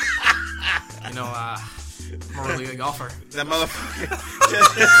 You know, I'm a really good golfer. That motherfucker.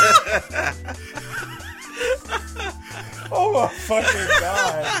 Oh my fucking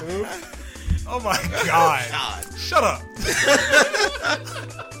god, dude. Oh my god. Shut up.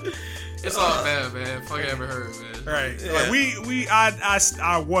 It's all bad, man. Fuck ever heard, man. Right. Like I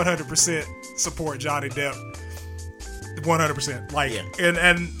 100% support Johnny Depp. 100%. Like, Yeah.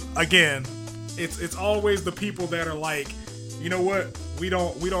 and again, it's always the people that are like, you know what? We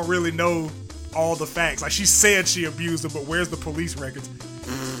don't really know all the facts. Like, she said she abused him, but where's the police records?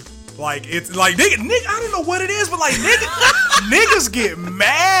 Like, it's like nigga, I don't know what it is, but like niggas get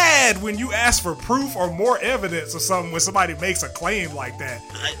mad when you ask for proof or more evidence or something when somebody makes a claim like that.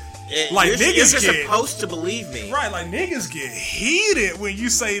 Like, you're niggas just get- supposed to believe me. Right, like niggas get heated when you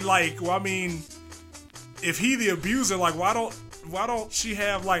say like, well, I mean, if he the abuser, like why don't she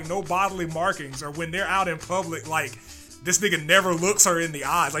have like no bodily markings, or when they're out in public, like this nigga never looks her in the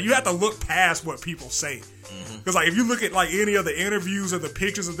eyes. Like, you have to look past what people say. Because like if you look at like any of the interviews or the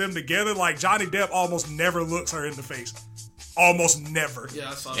pictures of them together, like Johnny Depp almost never looks her in the face. Almost never. Yeah,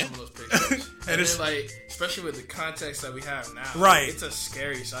 I saw some of those pictures. and it's- then, like, especially with the context that we have now, Right. It's a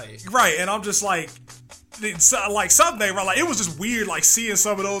scary sight. Right, and I'm just like something, right? Like, it was just weird, like seeing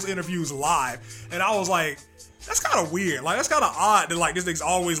some of those interviews live, and I was like, that's kind of weird. Like, that's kind of odd that like this thing's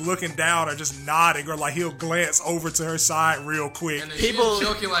always looking down or just nodding, or like he'll glance over to her side real quick. And then People- she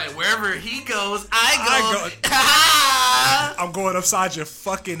was joking like, wherever he goes, I go. I'm going upside your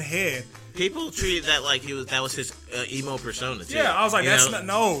fucking head. People treated that like that was his emo persona too. Yeah, I was like, You that's know? not,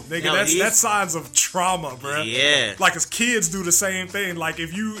 no, nigga, No, that's he's- signs of trauma, bruh. Yeah. Like, as kids do the same thing. Like,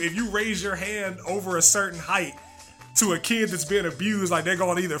 if you raise your hand over a certain height to a kid that's being abused, like, they're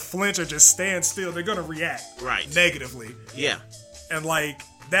gonna either flinch or just stand still. They're gonna react negatively. Yeah, And like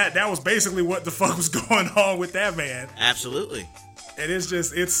that was basically what the fuck was going on with that man. absolutely. And it's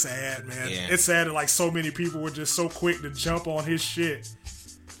sad, man. Yeah. It's sad that like so many people were just so quick to jump on his shit.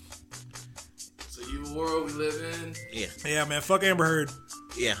 It's a evil world we live in. Yeah, Yeah, man. Fuck Amber Heard.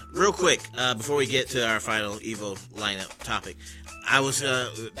 yeah. Real quick, before we get to our final Evo lineup topic, I was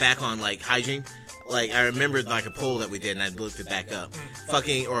back on like hygiene. Like, I remembered like a poll that we did, and I looked it back up.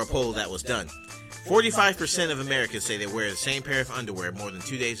 Or a poll that was done. 45% of Americans say they wear the same pair of underwear more than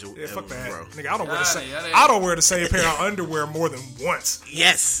 2 days Yeah, fuck in a that. row. Nigga, I don't wear the same. Yeah, they- I don't wear the same pair of underwear more than once.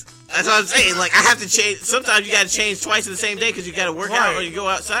 Yes. That's what I'm saying. Like, I have to change. Sometimes you got to change twice in the same day because you got to work out Right. or you go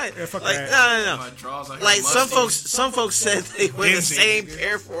outside. Yeah, fuck like, that. no. My drawers are Like, some musty. folks said they wear the Dingy. same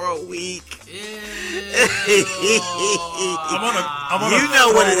pair for a week. I'm gonna You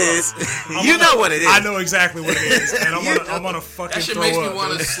know what it throw is. up. You know what it is. I know exactly what it is, and I'm gonna fucking That shit throw makes me up.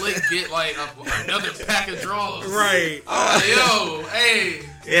 want to dude. slick get like another pack of drawers. Right. Yo, hey.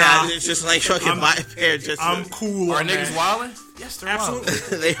 Yeah, it's just like fucking buy a pair. Just I'm cool. Are on niggas that. wildin'? Yes, they're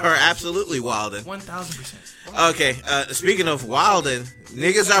Absolutely. they are absolutely wildin'. 1,000%. Okay, speaking of wildin',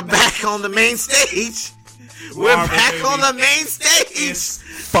 niggas are back on the main stage. We're Marvel, back baby. on the main stage. It's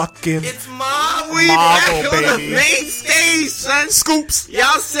fucking It's mom. We Marvel, back on the baby. main stage, son. scoops.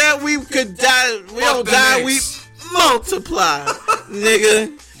 Y'all said we could die. We don't the die. Knicks. We multiply,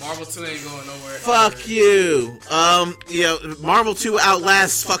 nigga. Marvel 2 ain't going nowhere. Fuck you. Marvel 2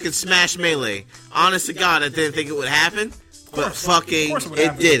 outlasts fucking Smash Melee. Honest to God, I didn't think it would happen, but fucking course it would it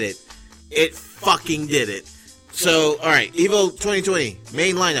happen. did it. It fucking did it. So, all right, Evo 2020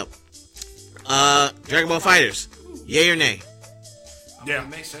 main lineup. Dragon Ball Fighters, yay or nay? Yeah. It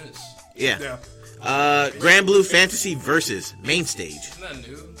makes sense. Yeah. Yeah. Grand Blue Fantasy Versus Main Stage. Isn't that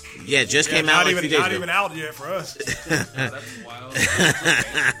new? Yeah, just came out like a few days not ago. even out yet for us. That's wild.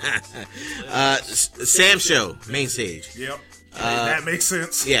 Sam Show Main Stage. Yep. That makes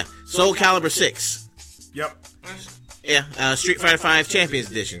sense. Yeah, Soul Calibur 6. Yep. Yeah, Street Fighter 5 Champions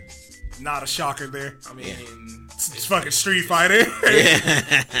Edition. Not a shocker there. I mean, It's fucking Street Fighter.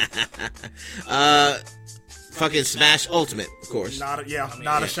 Fucking Smash Ultimate, of course. Not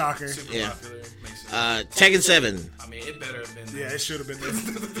a shocker. super Yeah. popular. Makes sense. Tekken 7. I mean, it better have been there. Yeah, it should have been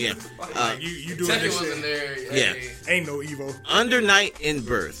there. Yeah. You doing Tekken this wasn't shit. there. Yeah. Hey, Ain't no Evo. Under Night in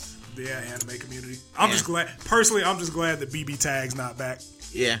Birth. Yeah, anime community. I'm just glad. Personally, I'm just glad that BB Tag's not back.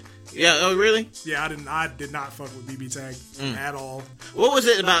 Yeah. Yeah, oh really? Yeah, I did not fuck with BB Tag at all. What was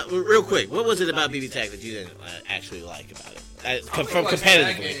it about, real quick, what was it about BB Tag that you didn't actually like about it? From like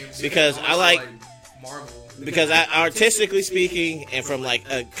tag competitively. games, Because I like, Marvel. because artistically speaking and from like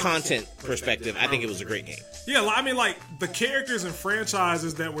a content perspective, I think it was a great game. Yeah, I mean, like the characters and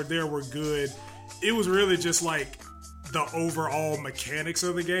franchises that were there were good. It was really just like the overall mechanics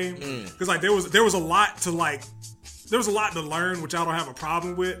of the game, because like there was a lot to like. There was a lot to learn, which I don't have a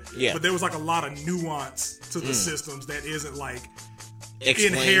problem with. Yeah. But there was like a lot of nuance to the systems that isn't like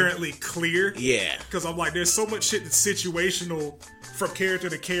Explain. inherently clear. Yeah. Because I'm like, there's so much shit that's situational from character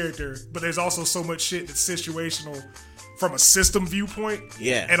to character, but there's also so much shit that's situational from a system viewpoint.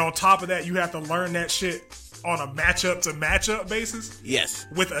 Yeah. And on top of that, you have to learn that shit on a matchup to matchup basis Yes.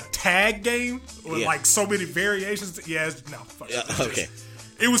 with a tag game with Yeah. like so many variations. Fuck. Yeah, okay.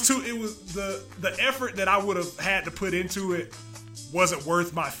 It was the effort that I would have had to put into it wasn't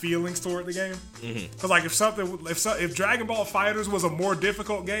worth my feelings toward the game. Because like if Dragon Ball FighterZ was a more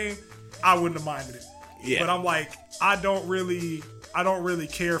difficult game, I wouldn't have minded it. Yeah. But I'm like, I don't really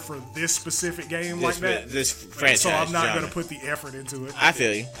care for this specific game like that. This franchise. So I'm not genre. going to put the effort into it. I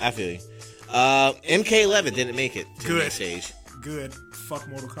feel you. MK11 didn't make it to Good. the stage. Good. Fuck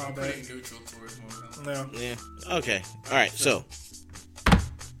Mortal Pretty Kombat. neutral towards Mortal Kombat. Yeah. Yeah. Okay. All right. So.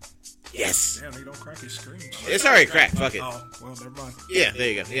 Yes. Damn, they don't crack his screen. It's already cracked. Fuck it. Oh, well, never mind. Yeah. There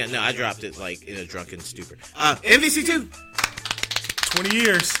you go. Yeah. No, I dropped it like in a drunken stupor. MVC2. 20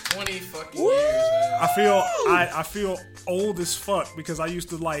 years. 20 fucking years, man. I feel old as fuck because I used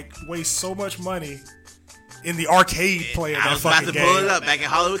to like waste so much money in the arcade playing I that was about fucking to game. pull it up back in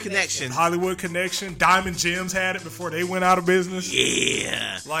Hollywood Connection. Hollywood Connection, Diamond Gems had it before they went out of business.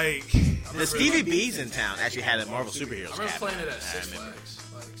 Yeah. Like, The Stevie B's in town actually had a Marvel Superheroes I remember cabinet. playing it at Six Flags.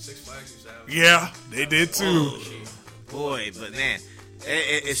 Like, Six Flags used to have yeah, they did too. Boy, but man,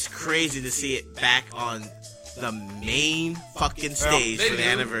 it's crazy to see it back on the main fucking stage they for the do.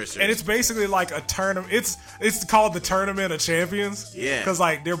 anniversary. And it's basically like a tournament. It's called the Tournament of Champions. Yeah. Because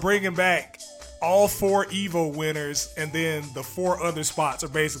like they're bringing back all 4 Evo winners, and then the 4 other spots are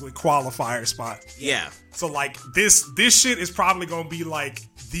basically qualifier spots. yeah. So like this shit is probably gonna be like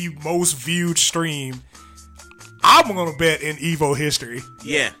the most viewed stream I'm gonna bet in Evo history.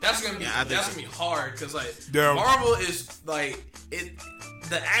 Yeah. That's gonna be Yeah, I think that's so. gonna be hard because like Yeah. Marvel is like it.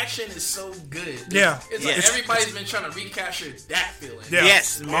 The action is so good. Yeah. It's like Yes. everybody's been trying to recapture that feeling. Yeah.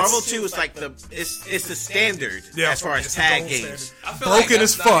 Yes, Marvel It's- 2 is like it's the standard Yeah, as far as it's the tag gold games. standard. I feel Broken like that's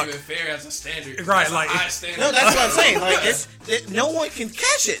as not fuck. even fair as a standard. Right, That's a like, high it- standard. No, that's what I'm saying. Like no one can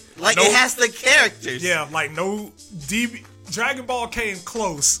catch it. Like No. it has the characters. Yeah, like no Dragon Ball came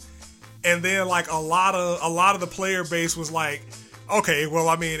close, and then like a lot of the player base was like, okay, well,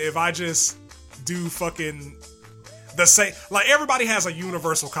 I mean, if I just do fucking the same, like everybody has a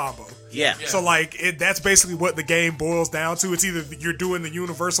universal combo. Yeah. So like that's basically what the game boils down to. It's either you're doing the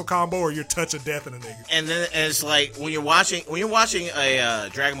universal combo or you're touch of death in a nigga. And then it's like when you're watching a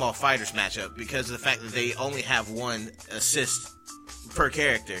Dragon Ball FighterZ matchup, because of the fact that they only have one assist per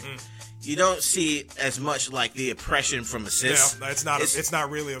character, you don't see as much like the oppression from assists. Yeah, it's not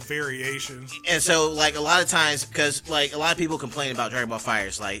really a variation. And so, like, a lot of times, because, like, a lot of people complain about Dragon Ball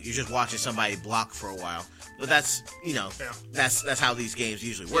FighterZ, like, you're just watching somebody block for a while. But that's, Yeah. that's how these games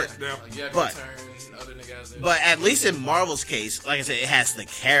usually work. Yeah. Like, you have But- your turn, other niggas there. But at least in Marvel's case, like I said, it has the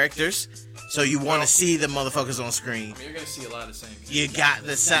characters, so you want to see the motherfuckers on screen. I mean, you're gonna see a lot of the same. You got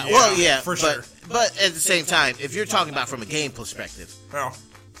the sound. Yeah, Well, yeah, for but, sure. But at the same time, if you're talking about from a game perspective, Well,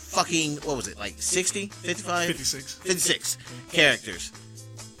 fucking, what was it, like 60, 55? 56. 56 characters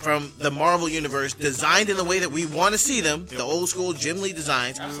from the Marvel Universe, designed in the way that we want to see them, the old school Jim Lee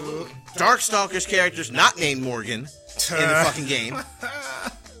designs. Absolutely. Darkstalker's characters not named Morgan in the fucking game.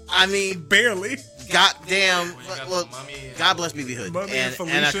 I mean, Barely. goddamn, got look, Mummy and- God bless BB Hood Mummy and and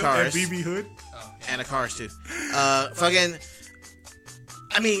Felicia Anna and Cars. BB Hood. Anna Cars too. Fucking,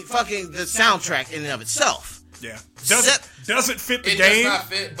 I mean, fucking the soundtrack in and of itself. Yeah, Except- doesn't fit the It does game, not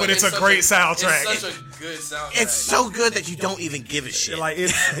fit, but it's a such great soundtrack. It's such a good soundtrack. It's so good that you don't even give a shit. Like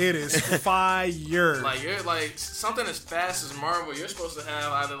it is fire. Like you're like something as fast as Marvel, you're supposed to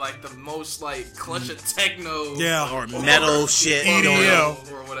have either like the most like clutch of techno, or metal shit. or,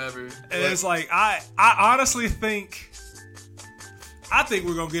 EDM. or whatever. And it's like I honestly think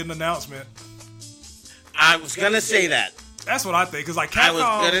we're gonna get an announcement. I was gonna say that. That's what I think. Cause like Capcom,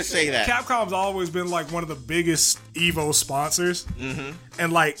 I was gonna say that. Capcom's always been like one of the biggest Evo sponsors,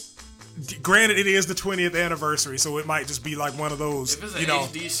 and like, granted, it is the 20th anniversary, so it might just be like one of those. If it's an you know,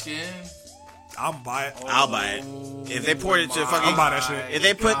 HD skin, I'm buy it. I'll buy it. If they port it to fucking, I'm buy that shit. if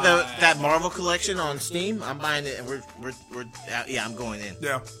they put that Marvel collection on Steam, I'm buying it, and we're yeah, I'm going in.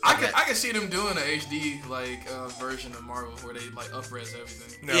 Yeah, I can see them doing an HD like version of Marvel where they like up-res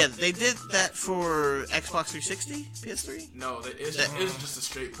everything. No. Yeah, they did that for Xbox 360, PS3. No, it's just a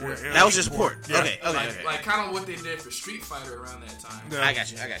straight port. Yeah, That was just a port. Yeah. Okay. Like kind of what they did for Street Fighter around that time. Yeah. I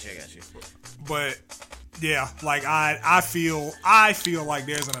got you. But yeah, like I feel like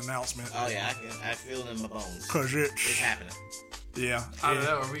there's an announcement. Oh yeah, I feel it in my bones. Cause It's happening. yeah. Either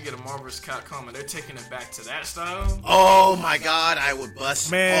that or we get a Marvel vs. Capcom and they're taking it back to that style. Oh my god, I would bust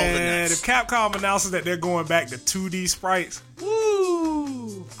all the Man, nuts. if Capcom announces that they're going back to 2D sprites,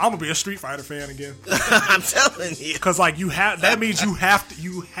 Woo! I'm gonna be a Street Fighter fan again. I'm telling you. Cause like that means you have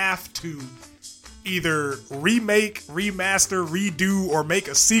to either remake, remaster, redo, or make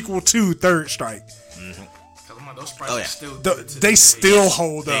a sequel to Third Strike. Those sprites Oh, yeah. are still They good to this still day.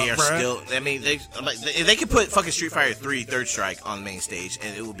 hold They up, are bruh. still. I mean, they could put fucking Street Fighter 3 Third Strike on the main stage,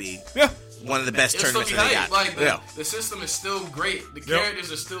 and it would be Yeah. one of the best It'll still tournaments be that they hype. got. Like the system is still great. The characters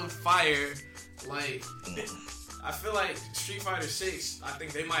are still fire. Like I feel like Street Fighter 6. I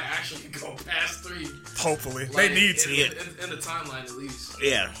think they might actually go past 3. Hopefully, Like, they need to. in the timeline at least.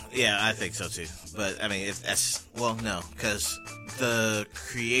 Yeah, I think so too. But I mean, no, because the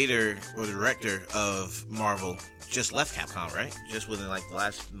creator or the director of Marvel just left Capcom, right? Just within like the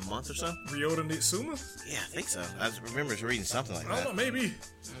last month or so. Ryota Nitsuma? Yeah, I think so. I remember reading something like I don't know, that. maybe.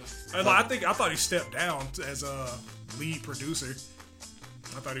 I thought he stepped down as a lead producer.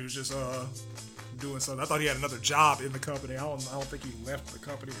 I thought he was just doing something. I thought he had another job in the company. I don't think he left the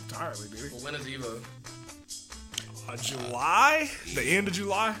company entirely, did he? Well, when is Evo? July? The end of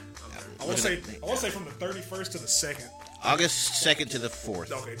July? I want to Wait a say minute. from the 31st to the 2nd. August 2nd to the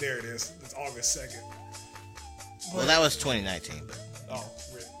 4th. Okay, there it is. It's August 2nd. Well, that was 2019, but Oh,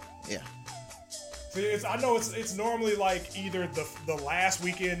 really? yeah. See, I know it's normally like either the last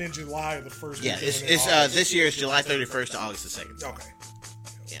weekend in July or the first Yeah, weekend in it's August. this year is July 31st to August the 2nd. Okay.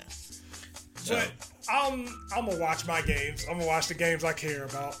 Yeah. So, But I'm gonna watch my games. I'm gonna watch the games I care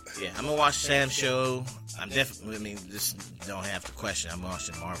about. yeah, I'm gonna watch Sam's show. I'm definitely. I mean, this don't have to question. I'm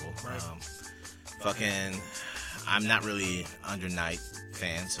watching Marvel. Right. I'm not really Under Night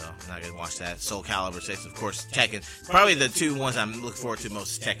fan, so I'm not gonna watch that. Soul Calibur 6, of course. Tekken. Probably the two ones I'm looking forward to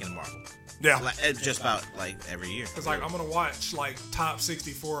most is Tekken and Marvel. Yeah. Just about like every year. Cause like I'm gonna watch like top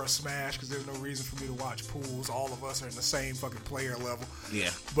 64 of Smash because there's no reason for me to watch pools. All of us are in the same fucking player level. Yeah.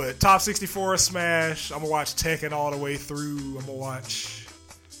 But top 64 of Smash. I'm gonna watch Tekken all the way through. I'm gonna watch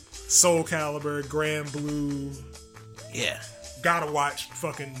Soul Calibur, Grand Blue. Yeah. Gotta watch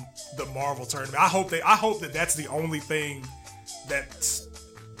fucking the Marvel tournament. I hope that that's the only thing that's.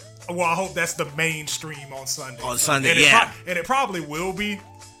 Well, I hope that's the mainstream on Sunday. On Sunday, and yeah. and it probably will be,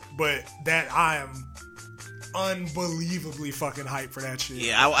 but that I am unbelievably fucking hyped for that shit.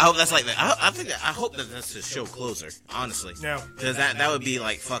 Yeah, I hope that's like that. I hope that that's the show closer, honestly. Yeah. Because that would be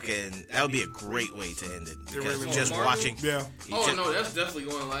like fucking. That would be a great way to end it. Because really would. just Marvel? watching. Yeah. Oh no, that's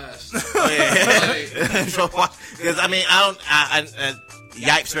definitely going last. Because I mean,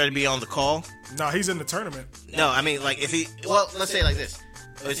 Yipes better be on the call. No, he's in the tournament. No, I mean, like if he. Well, let's say it like this.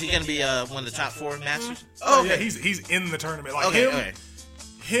 Is he going to be one of the top 4 masters? Oh yeah, he's in the tournament. Like Okay.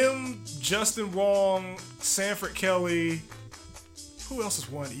 him, Justin Wong, Sanford Kelly. Who else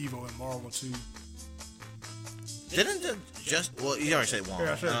has won Evo in Marvel 2? Didn't well, you already said Wong.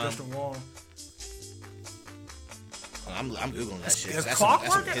 Yeah, I said Justin Wong. I'm googling that shit. Has That's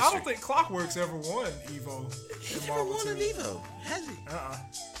Clockwork? some I history. don't think Clockwork's ever won Evo. He's in never Marvel won 2. an Evo, has he? Uh-uh.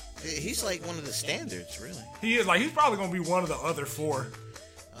 He's like one of the standards, really. He is like he's probably gonna be one of the other 4.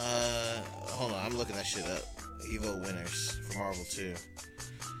 Hold on, I'm looking that shit up. Evo winners for Marvel 2.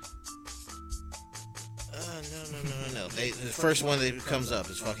 No. The first one that comes up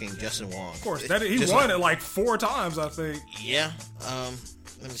is fucking Justin Wong. Of course, he won it like 4 times, I think. Yeah.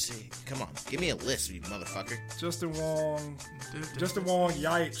 Let me see. Come on, give me a list, you motherfucker. Justin Wong,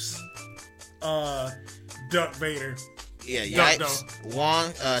 Yipes, Duck Vader, Yeah, No, Yipes,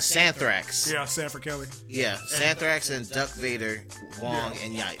 Wong, Santhrax. Yeah, Sanford Kelly. Yeah, Santhrax and Duck Vader, Wong,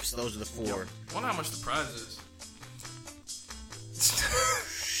 and Yipes. Those are the four. I wonder how much the prize is.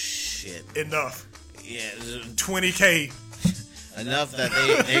 Shit. Enough. Yeah, $20K. enough that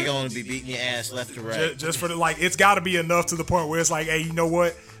they're going to be beating your ass left to right. Just for the, like, it's got to be enough to the point where it's like, hey, you know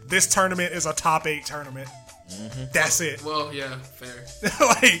what? This tournament is a top 8 tournament. Mm-hmm. That's it. Well, yeah, fair.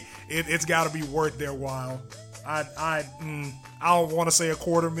 Like, it's got to be worth their while. I don't want to say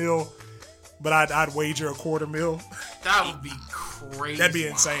 $250,000, but I'd wager $250,000. That would be crazy. That'd be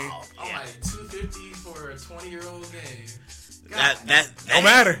insane. Wow. I'm like $250 for a 20-year-old game. That don't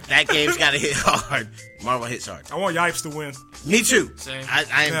matter. That game's got to hit hard. Marvel hits hard. I want Yipes to win. Me too. Same.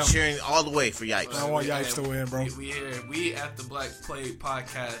 I am cheering all the way for Yipes. I want Yipes to win, bro. We at the Black Plate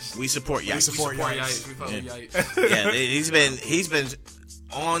Podcast. We support Yipes. We support Yipes. We fuck with Yipes. Yeah, he's been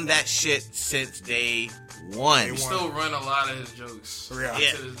on that shit since day one. We still run a lot of his jokes. Yeah.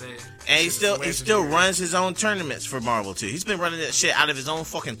 To this day. And he still runs his own tournaments for Marvel too. He's been running that shit out of his own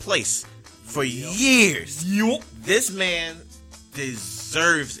fucking place for years. This man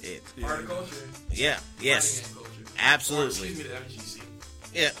deserves it. Part of culture. Yeah. Yes. Fighting game culture. Absolutely. Or, excuse me, the FGC.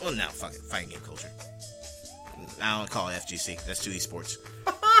 Yeah. Well, no, fuck it. Fighting game culture. I don't call it FGC. That's 2 esports.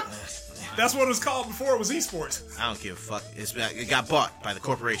 That's what it was called before it was esports. I don't give a fuck. It got bought by the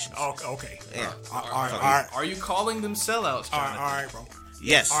corporations. Oh, okay. Yeah. All right. Are you calling them sellouts, All Jonathan? right, bro.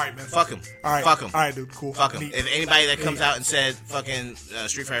 Yes. All right, man. Fuck them. All right. Fuck them. All right, dude. Cool. Fuck them. Neat. If anybody that comes out and said fucking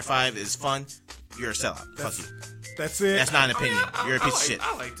Street Fighter 5 is fun, you're a sellout. Fuck you. That's it. That's not an opinion. You're a piece of shit.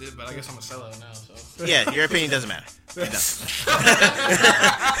 I liked it, but I guess I'm a sellout now, so. Yeah, your opinion doesn't matter.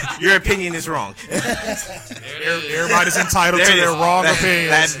 Your opinion is wrong. Everybody's entitled to There it their is. wrong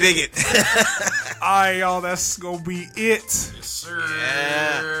opinions. That bigot. All right, y'all. That's gonna be it. Yes, sir.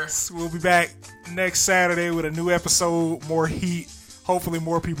 Yeah. We'll be back next Saturday with a new episode, more heat. Hopefully,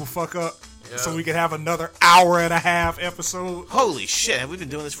 more people fuck up, so we can have another hour-and-a-half episode. Holy shit, have we been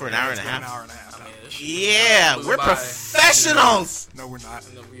doing this for an hour and a It's been half? An hour and a half. Yeah, we're Bye. professionals. No, we're not.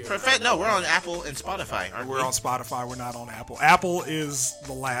 No, we're on Apple and Spotify, aren't we? We're on Spotify. We're not on Apple. Apple is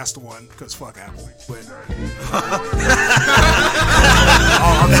the last one because fuck Apple. But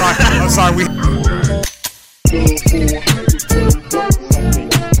I'm sorry.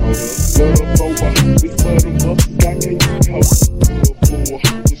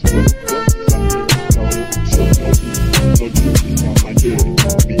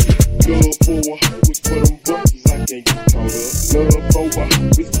 Good for, with them buttons I can't